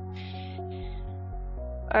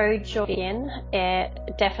 Oh Jordan,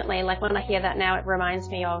 definitely, like when I hear that now, it reminds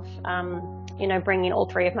me of, bringing all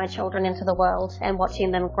 3 of my children into the world and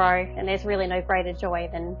watching them grow. And there's really no greater joy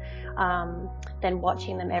than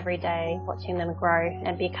watching them every day, watching them grow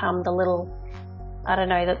and become the little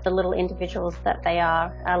individuals that they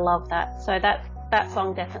are. I love that. So that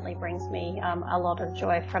song definitely brings me a lot of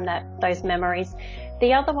joy from those memories.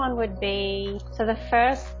 The other one would be, so the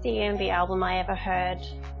first DMB album I ever heard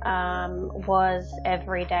was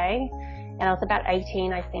Every Day, and I was about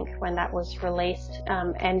 18, I think, when that was released.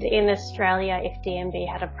 And in Australia, if DMB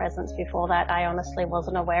had a presence before that, I honestly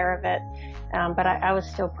wasn't aware of it, but I was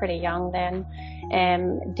still pretty young then.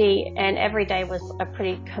 And Every Day was a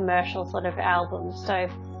pretty commercial sort of album, so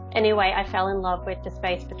anyway, I fell in love with The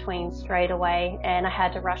Space Between straight away, and I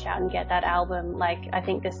had to rush out and get that album. Like, I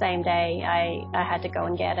think the same day I had to go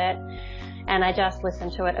and get it, and I just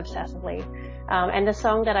listened to it obsessively. And the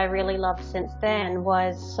song that I really loved since then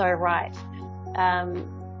was So Right.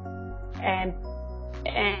 and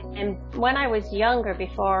when I was younger,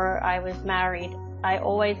 before I was married, I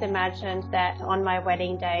always imagined that on my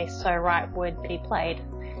wedding day, So Right would be played.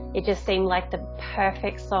 It just seemed like the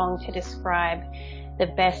perfect song to describe the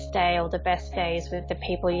best day or the best days with the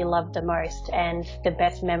people you love the most, and the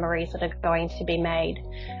best memories that are going to be made,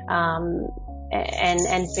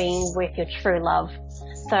 and being with your true love.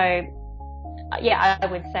 So yeah, I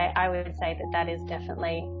would say that is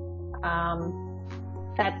definitely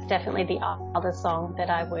that's definitely the other song that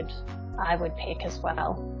I would pick as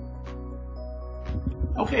well.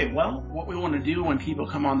 Okay, well, what we want to do when people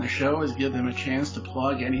come on the show is give them a chance to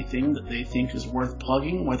plug anything that they think is worth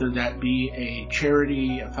plugging, whether that be a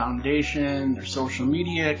charity, a foundation, their social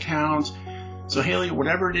media accounts. So, Haley,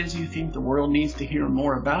 whatever it is you think the world needs to hear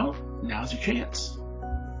more about, now's your chance.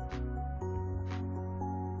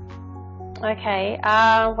 Okay,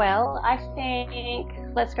 well, I think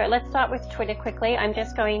let's start with Twitter quickly. I'm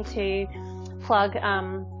just going to plug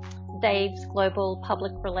Dave's Global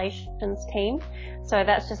Public Relations team. So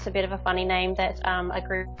that's just a bit of a funny name that a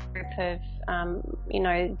group of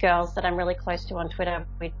girls that I'm really close to on Twitter,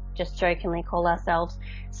 we just jokingly call ourselves.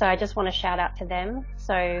 So I just want to shout out to them.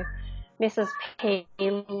 So Mrs. P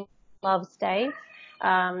loves Dave.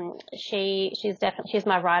 She's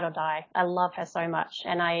my ride or die. I love her so much,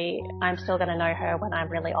 and I'm still going to know her when I'm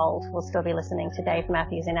really old. We'll still be listening to Dave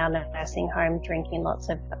Matthews in our nursing home, drinking lots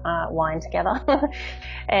of wine together.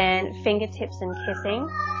 And Fingertips and Kissing,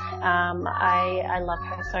 I love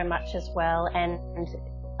her so much as well, and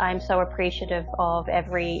I'm so appreciative of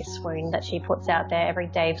every swoon that she puts out there, every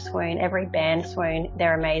Dave swoon, every band swoon.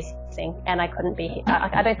 They're amazing, and I don't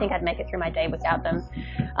think I'd make it through my day without them.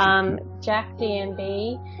 Jack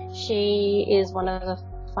DMB, she is one of the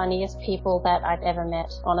funniest people that I've ever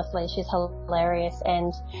met, honestly. She's hilarious,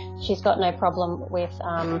 and she's got no problem with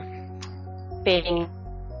being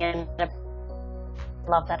in.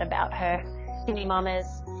 Love that about her. Cindy Mamas,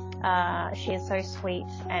 she is so sweet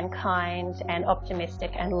and kind and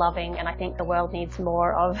optimistic and loving, and I think the world needs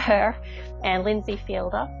more of her. And Lindsay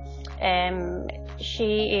Fielder,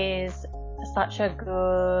 she is such a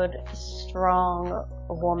good, strong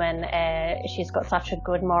woman. She's got such a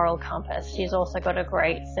good moral compass. She's also got a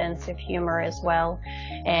great sense of humor as well,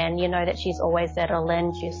 and you know that she's always there to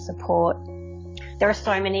lend you support. There are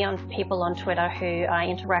so many people on Twitter who I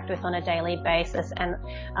interact with on a daily basis, and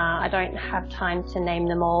I don't have time to name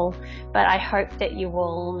them all, but I hope that you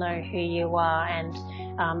all know who you are, and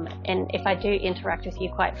if I do interact with you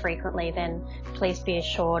quite frequently, then please be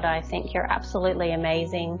assured I think you're absolutely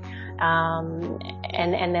amazing,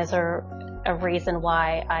 and there's a reason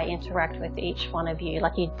why I interact with each one of you.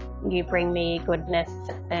 Like you bring me goodness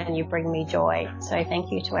and you bring me joy. So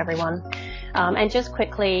thank you to everyone. And just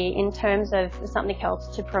quickly, in terms of something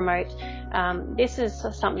else to promote, this is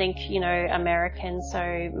something, American,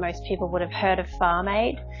 so most people would have heard of Farm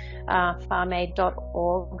Aid,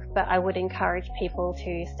 farmaid.org, but I would encourage people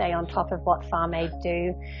to stay on top of what Farm Aid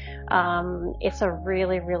do. It's a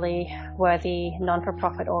really, really worthy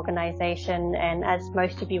non-for-profit organisation, and as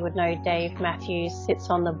most of you would know, Dave Matthews sits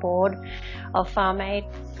on the board of Farm Aid.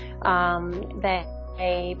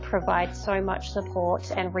 They provide so much support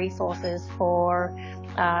and resources for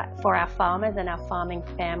our farmers and our farming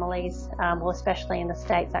families, especially in the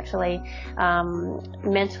States actually,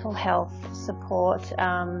 mental health support,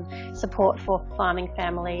 support for farming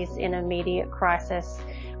families in immediate crisis.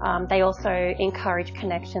 They also encourage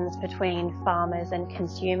connections between farmers and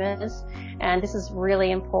consumers, and this is really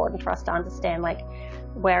important for us to understand,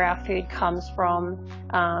 where our food comes from,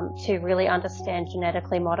 to really understand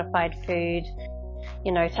genetically modified food,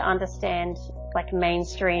 to understand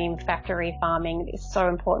mainstream factory farming. Is so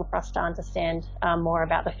important for us to understand more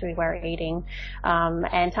about the food we're eating,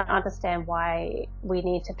 and to understand why we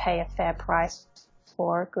need to pay a fair price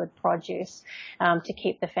for good produce, to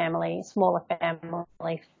keep the smaller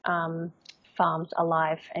family farms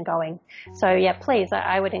alive and going. So yeah, please,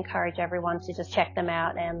 I would encourage everyone to just check them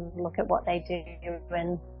out and look at what they do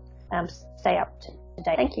and stay up to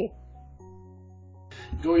date. Thank you.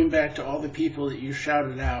 Going back to all the people that you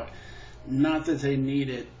shouted out, not that they need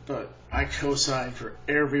it, but I co-sign for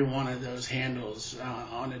every one of those handles.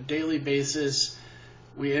 On a daily basis,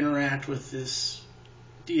 we interact with this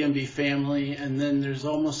DMB family, and then there's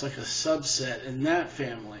almost like a subset in that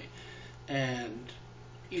family. And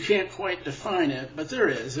you can't quite define it, but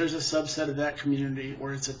there's a subset of that community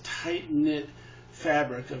where it's a tight-knit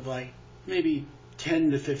fabric of maybe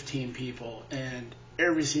 10 to 15 people, and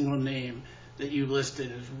every single name that you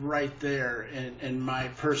listed is right there in my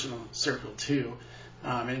personal circle too,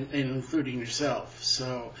 and including yourself.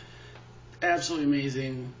 So Absolutely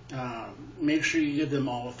amazing. Make sure you give them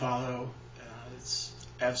all a follow. It's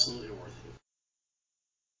absolutely worth it.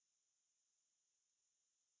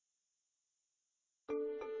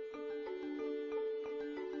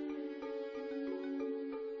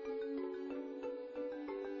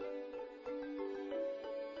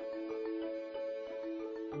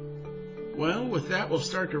 Well, with that, we'll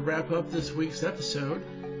start to wrap up this week's episode.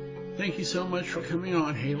 Thank you so much for coming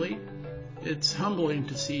on, Haley. It's humbling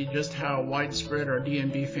to see just how widespread our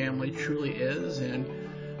DMB family truly is and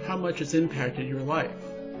how much it's impacted your life.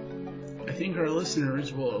 I think our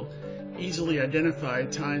listeners will easily identify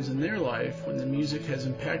times in their life when the music has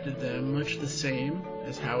impacted them much the same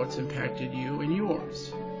as how it's impacted you and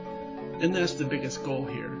yours. And that's the biggest goal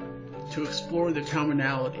here, to explore the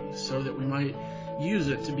commonality so that we might use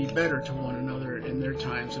it to be better to one another in their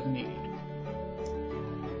times of need.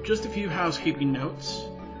 Just a few housekeeping notes.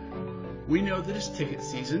 We know that it's ticket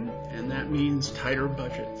season, and that means tighter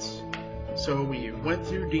budgets. So we went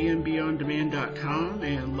through dmbondemand.com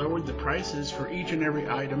and lowered the prices for each and every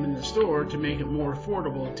item in the store to make it more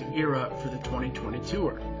affordable to gear up for the 2020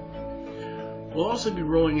 tour. We'll also be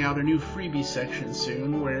rolling out a new freebie section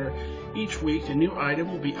soon where each week a new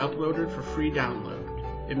item will be uploaded for free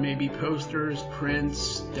download. It may be posters,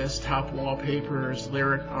 prints, desktop wallpapers,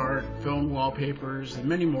 lyric art, film wallpapers, and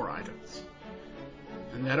many more items.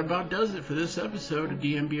 And that about does it for this episode of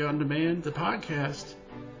DMB On Demand, the podcast.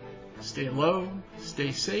 Stay low,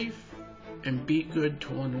 stay safe, and be good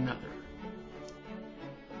to one another.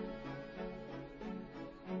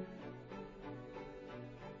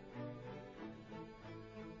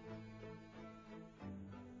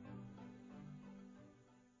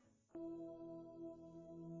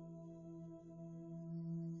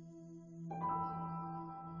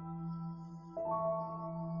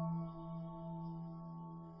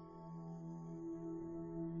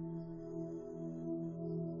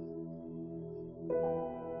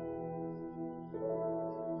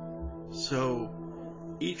 So,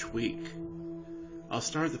 each week, I'll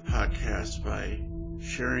start the podcast by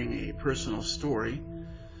sharing a personal story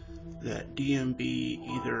that DMB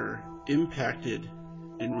either impacted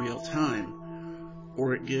in real time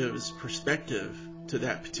or it gives perspective to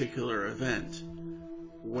that particular event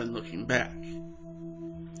when looking back.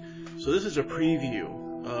 So this is a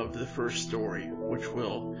preview of the first story, which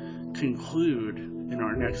will conclude in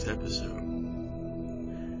our next episode.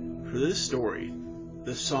 For this story,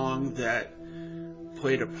 the song that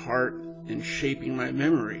played a part in shaping my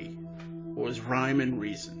memory was Rhyme and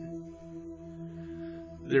Reason.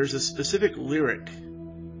 There's a specific lyric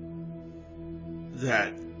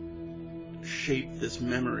that shaped this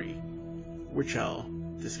memory, which I'll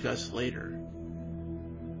discuss later.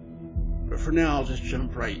 But for now, I'll just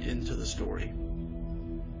jump right into the story.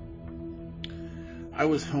 I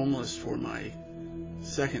was homeless for my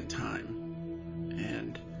second time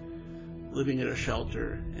and living at a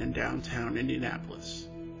shelter in downtown Indianapolis.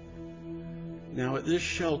 Now at this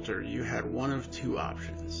shelter, you had one of two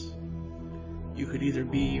options. You could either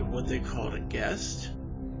be what they called a guest,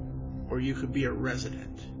 or you could be a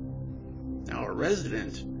resident. Now a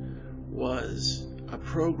resident was a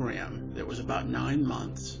program that was about 9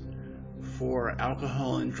 months for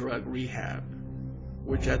alcohol and drug rehab,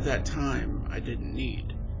 which at that time I didn't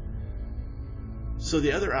need. So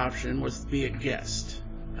the other option was to be a guest.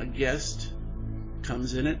 A guest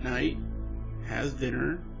comes in at night, has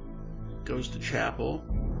dinner, goes to chapel,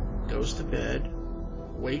 goes to bed,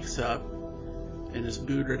 wakes up, and is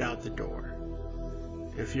booted out the door.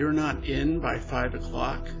 If you're not in by 5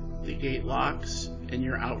 o'clock, the gate locks and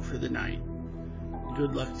you're out for the night.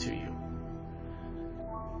 Good luck to you.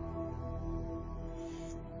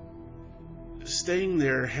 Staying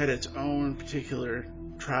there had its own particular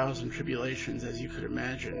trials and tribulations, as you could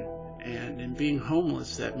imagine. And in being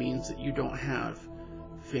homeless, that means that you don't have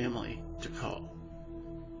family to call.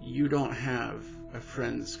 You don't have a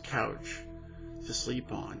friend's couch to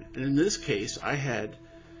sleep on. And in this case, I had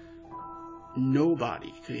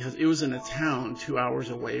nobody, because it was in a town 2 hours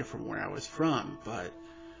away from where I was from, but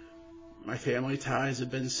my family ties had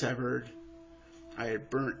been severed. I had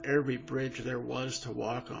burnt every bridge there was to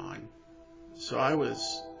walk on. So I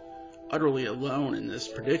was utterly alone in this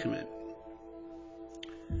predicament.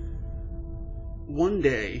 One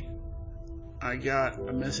day, I got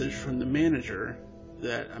a message from the manager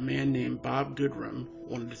that a man named Bob Goodrum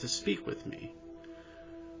wanted to speak with me.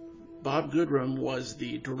 Bob Goodrum was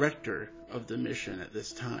the director of the mission at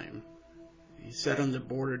this time. He sat on the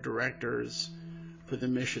board of directors for the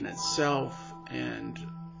mission itself and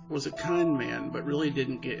was a kind man, but really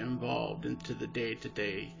didn't get involved into the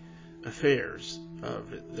day-to-day affairs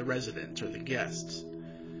of the residents or the guests.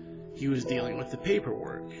 he was dealing with the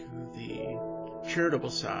paperwork, the charitable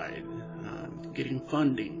side, getting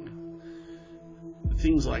funding,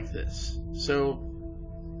 things like this. So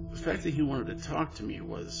the fact that he wanted to talk to me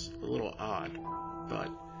was a little odd, but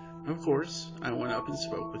of course I went up and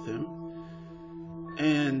spoke with him,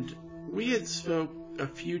 and we had spoke a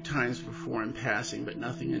few times before in passing, but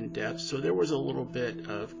nothing in depth, so there was a little bit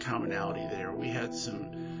of commonality there. We had some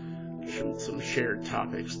shared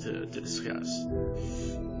topics to discuss.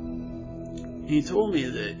 He told me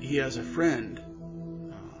that he has a friend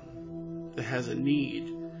that has a need,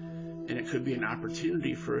 and it could be an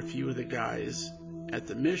opportunity for a few of the guys at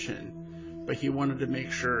the mission, but he wanted to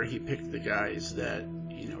make sure he picked the guys that,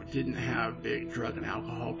 didn't have big drug and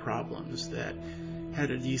alcohol problems, that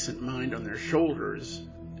had a decent mind on their shoulders,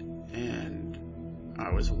 and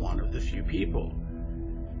I was one of the few people.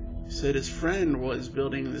 He said his friend was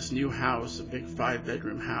building this new house, a big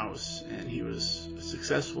 5-bedroom house, and he was a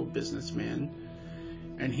successful businessman,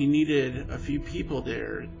 and he needed a few people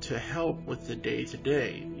there to help with the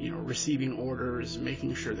day-to-day, receiving orders,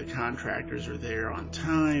 making sure the contractors are there on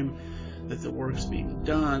time, that the work's being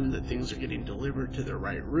done, that things are getting delivered to the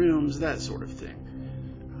right rooms, that sort of thing.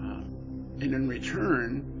 And in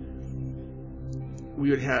return,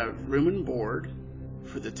 we would have room and board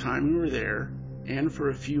for the time we were there and for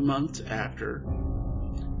a few months after,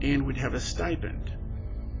 and we'd have a stipend.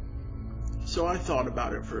 So I thought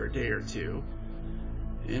about it for a day or two,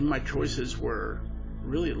 and my choices were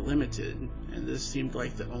really limited, and this seemed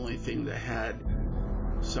like the only thing that had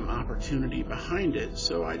some opportunity behind it,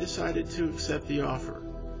 so I decided to accept the offer.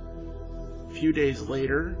 A few days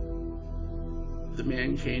later, the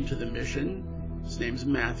man came to the mission. His name's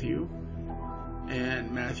Matthew,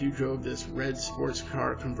 and Matthew drove this red sports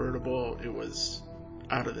car convertible. It was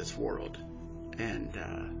out of this world. And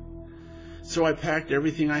so I packed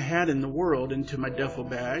everything I had in the world into my duffel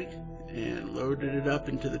bag and loaded it up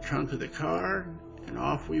into the trunk of the car, and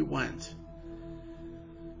off we went.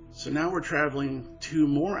 So now we're traveling 2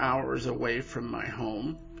 more hours away from my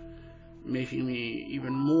home, making me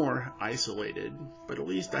even more isolated, but at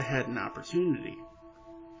least I had an opportunity.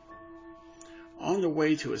 On the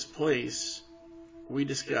way to his place, we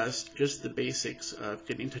discussed just the basics of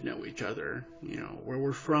getting to know each other, where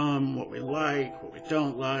we're from, what we like, what we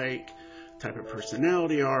don't like, type of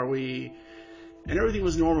personality are we, and everything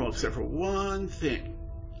was normal except for one thing.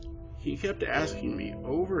 He kept asking me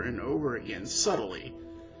over and over again, subtly,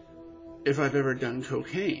 if I've ever done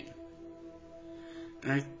cocaine.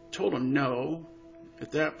 And I told him no.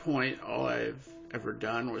 At that point, all I've ever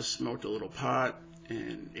done was smoked a little pot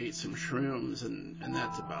and ate some shrooms, and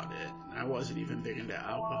that's about it. I wasn't even big into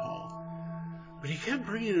alcohol. But he kept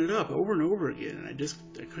bringing it up over and over again, and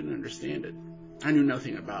I couldn't understand it. I knew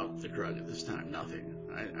nothing about the drug at this time, nothing.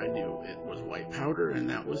 I knew it was white powder, and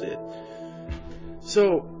that was it.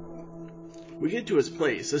 So we get to his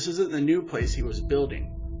place. This isn't the new place he was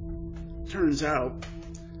building. Turns out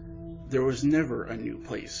there was never a new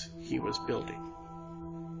place he was building.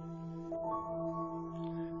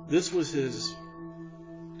 This was his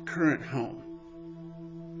current home.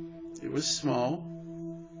 It was small,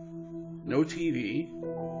 no TV,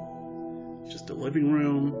 just a living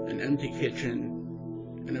room, an empty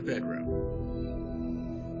kitchen, and a bedroom.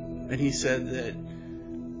 And he said that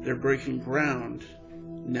they're breaking ground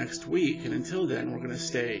next week, and until then we're going to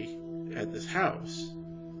stay at this house,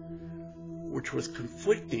 which was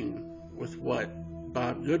conflicting with what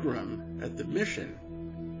Bob Goodrum at the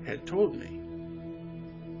mission had told me.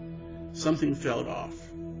 Something felt off,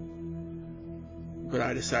 but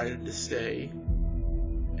I decided to stay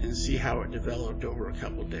and see how it developed over a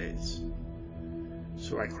couple days.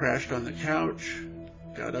 So I crashed on the couch,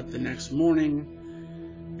 got up the next morning,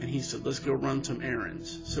 and he said, let's go run some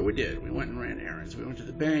errands. So we did. We went and ran errands. We went to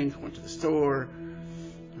the bank, went to the store,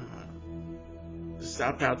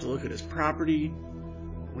 stopped out to look at his property.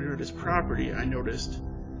 We were at his property. I noticed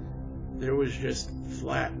there was just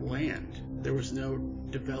flat land. There was no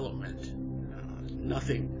development.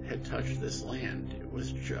 Nothing had touched this land. It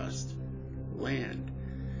was just land.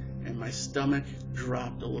 And my stomach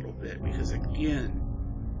dropped a little bit because, again,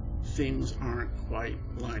 things aren't quite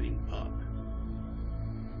lining up.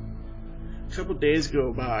 A couple days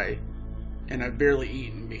go by, and I've barely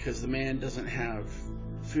eaten because the man doesn't have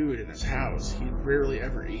food in his house. He rarely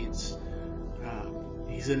ever eats.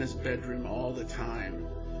 He's in his bedroom all the time,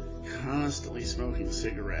 constantly smoking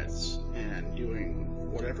cigarettes and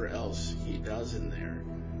doing whatever else he does in there.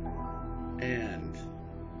 And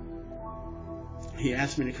he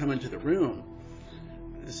asked me to come into the room.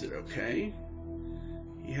 I said, okay.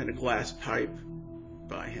 He had a glass pipe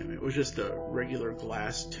by him. It was just a regular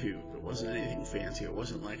glass tube. It wasn't anything fancy. It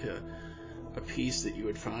wasn't like a piece that you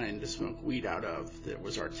would find to smoke weed out of that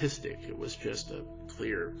was artistic. It was just a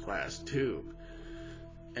clear glass tube.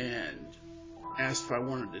 And asked if I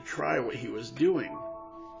wanted to try what he was doing.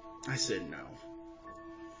 I said no.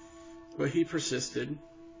 But he persisted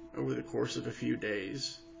over the course of a few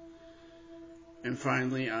days. And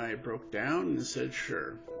finally I broke down and said,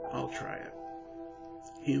 sure, I'll try it.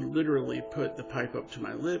 He literally put the pipe up to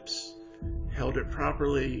my lips, held it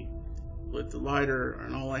properly, lit the lighter,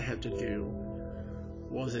 and all I had to do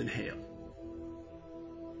was inhale.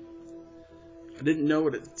 I didn't know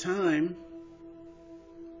it at the time,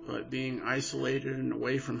 but being isolated and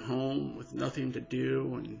away from home with nothing to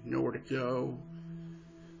do and nowhere to go,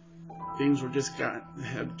 things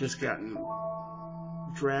had just gotten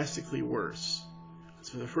drastically worse.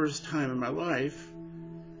 So for the first time in my life,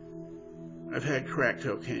 I've had crack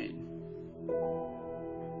cocaine.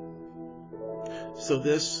 So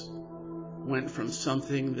this went from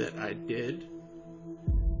something that I did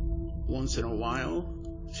once in a while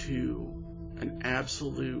to an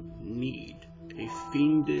absolute need, a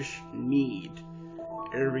fiendish need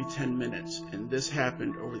every 10 minutes. And this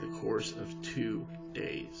happened over the course of 2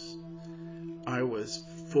 days. I was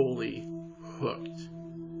fully hooked.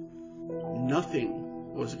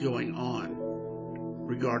 Nothing was going on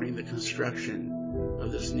regarding the construction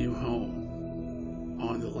of this new home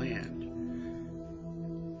on the land.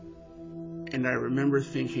 And I remember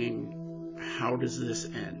thinking, how does this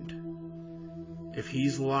end? If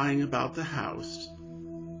he's lying about the house,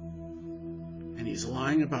 and he's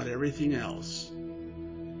lying about everything else,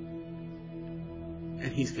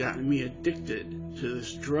 and he's gotten me addicted to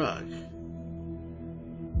this drug,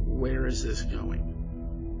 where is this going?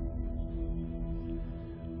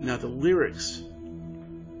 Now the lyrics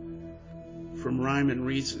from Rhyme and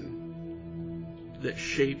Reason that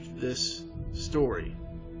shaped this story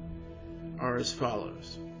are as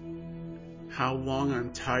follows. How long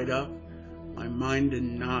I'm tied up, my mind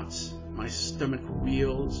in knots, my stomach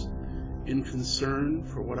reels, in concern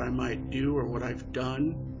for what I might do or what I've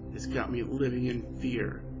done, it's got me living in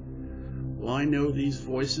fear. Well, I know these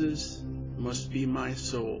voices must be my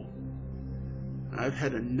soul. I've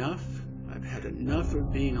had enough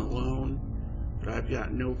of being alone, but I've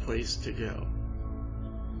got no place to go.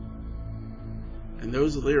 And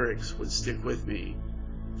those lyrics would stick with me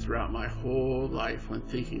throughout my whole life when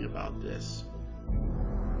thinking about this.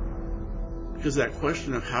 Because that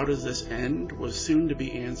question of how does this end was soon to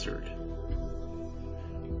be answered.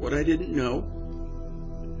 What I didn't know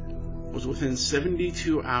was within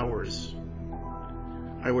 72 hours,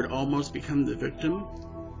 I would almost become the victim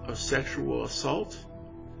of sexual assault,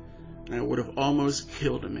 and I would have almost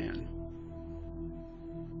killed a man.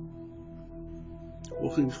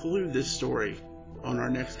 We'll conclude this story on our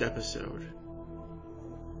next episode.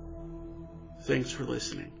 Thanks for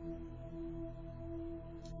listening.